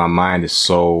been. Cause my mind is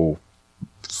so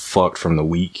fucked from the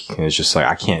week. And it's just like,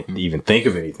 I can't even think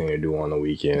of anything to do on the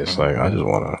weekend. It's like, I just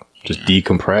want to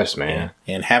decompress, man.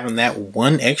 And having that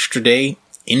one extra day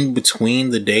in between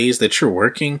the days that you're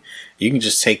working, you can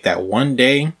just take that one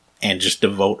day and just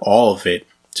devote all of it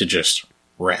to just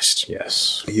rest.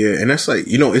 Yes. Yeah. And that's like,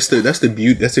 that's the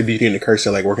beauty and the curse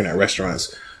of like working at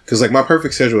restaurants. Because like my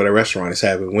perfect schedule at a restaurant is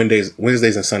having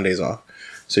Wednesdays and Sundays off.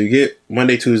 So you get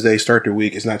Monday, Tuesday, start the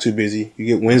week. It's not too busy. You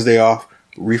get Wednesday off,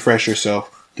 refresh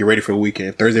yourself, get ready for the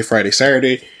weekend. Thursday, Friday,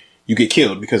 Saturday, you get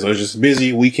killed because it was just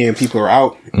busy. Weekend, people are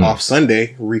out. Off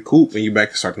Sunday, recoup, and you're back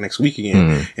to start the next week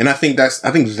again. And I think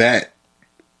that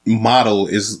model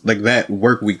is like that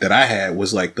work week that I had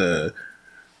was like the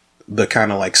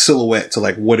kind of like silhouette to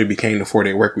like what it became the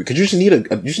 4-day work week. Because you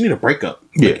just need a breakup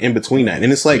in between that.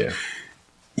 And it's like,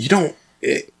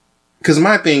 Because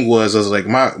my thing was like,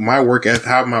 my work ethic,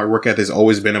 how my work ethic has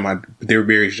always been in their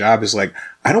various job is like,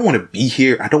 I don't want to be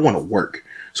here. I don't want to work.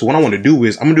 So what I want to do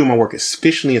is I'm going to do my work as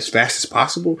efficiently as fast as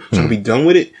possible. So I can be done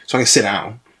with it. So I can sit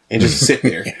down and just sit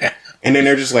there. And then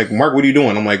they're just like, Mark, what are you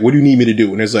doing? I'm like, what do you need me to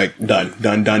do? And it's like, done.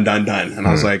 And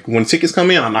I was like, when tickets come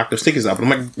in, I'll knock those tickets out. But I'm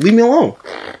like, leave me alone.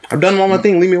 I've done all my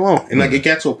thing. Leave me alone. And like, it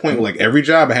got to a point where like every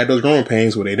job I had those growing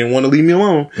pains where they didn't want to leave me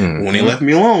alone. But when they left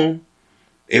me alone,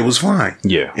 it was fine.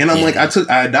 Yeah. And I'm like,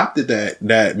 I adopted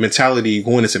that mentality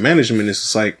going into management. It's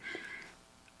just like,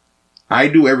 I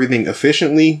do everything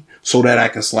efficiently so that I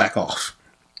can slack off.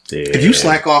 Yeah. If you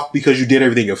slack off because you did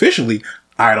everything efficiently,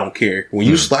 I don't care. When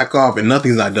you slack off and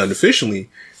nothing's not done efficiently,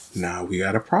 now we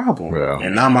got a problem. Yeah.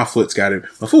 And now my foot's got it.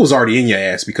 My foot was already in your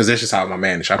ass because that's just how I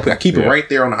manage. I keep it right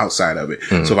there on the outside of it.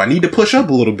 So if I need to push up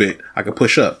a little bit, I can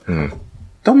push up.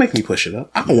 Don't make me push it up.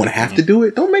 I don't want to have to do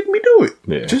it. Don't make me do it.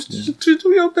 Yeah. Just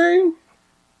do your thing.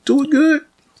 Do it good.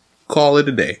 Call it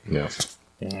a day. Yeah.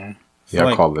 Yeah,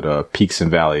 I call it peaks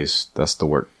and valleys. That's the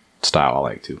work style I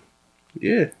like too.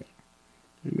 Yeah.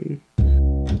 I mean,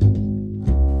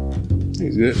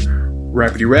 it's good.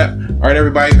 Rappity rap. All right,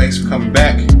 everybody. Thanks for coming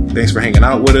back. Thanks for hanging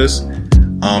out with us.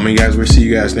 And you guys, we'll see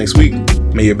you guys next week.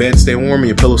 May your bed stay warm and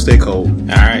your pillow stay cold.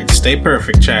 All right. Stay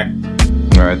perfect, chat.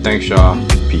 All right. Thanks, y'all.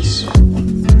 Peace.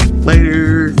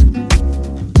 Later.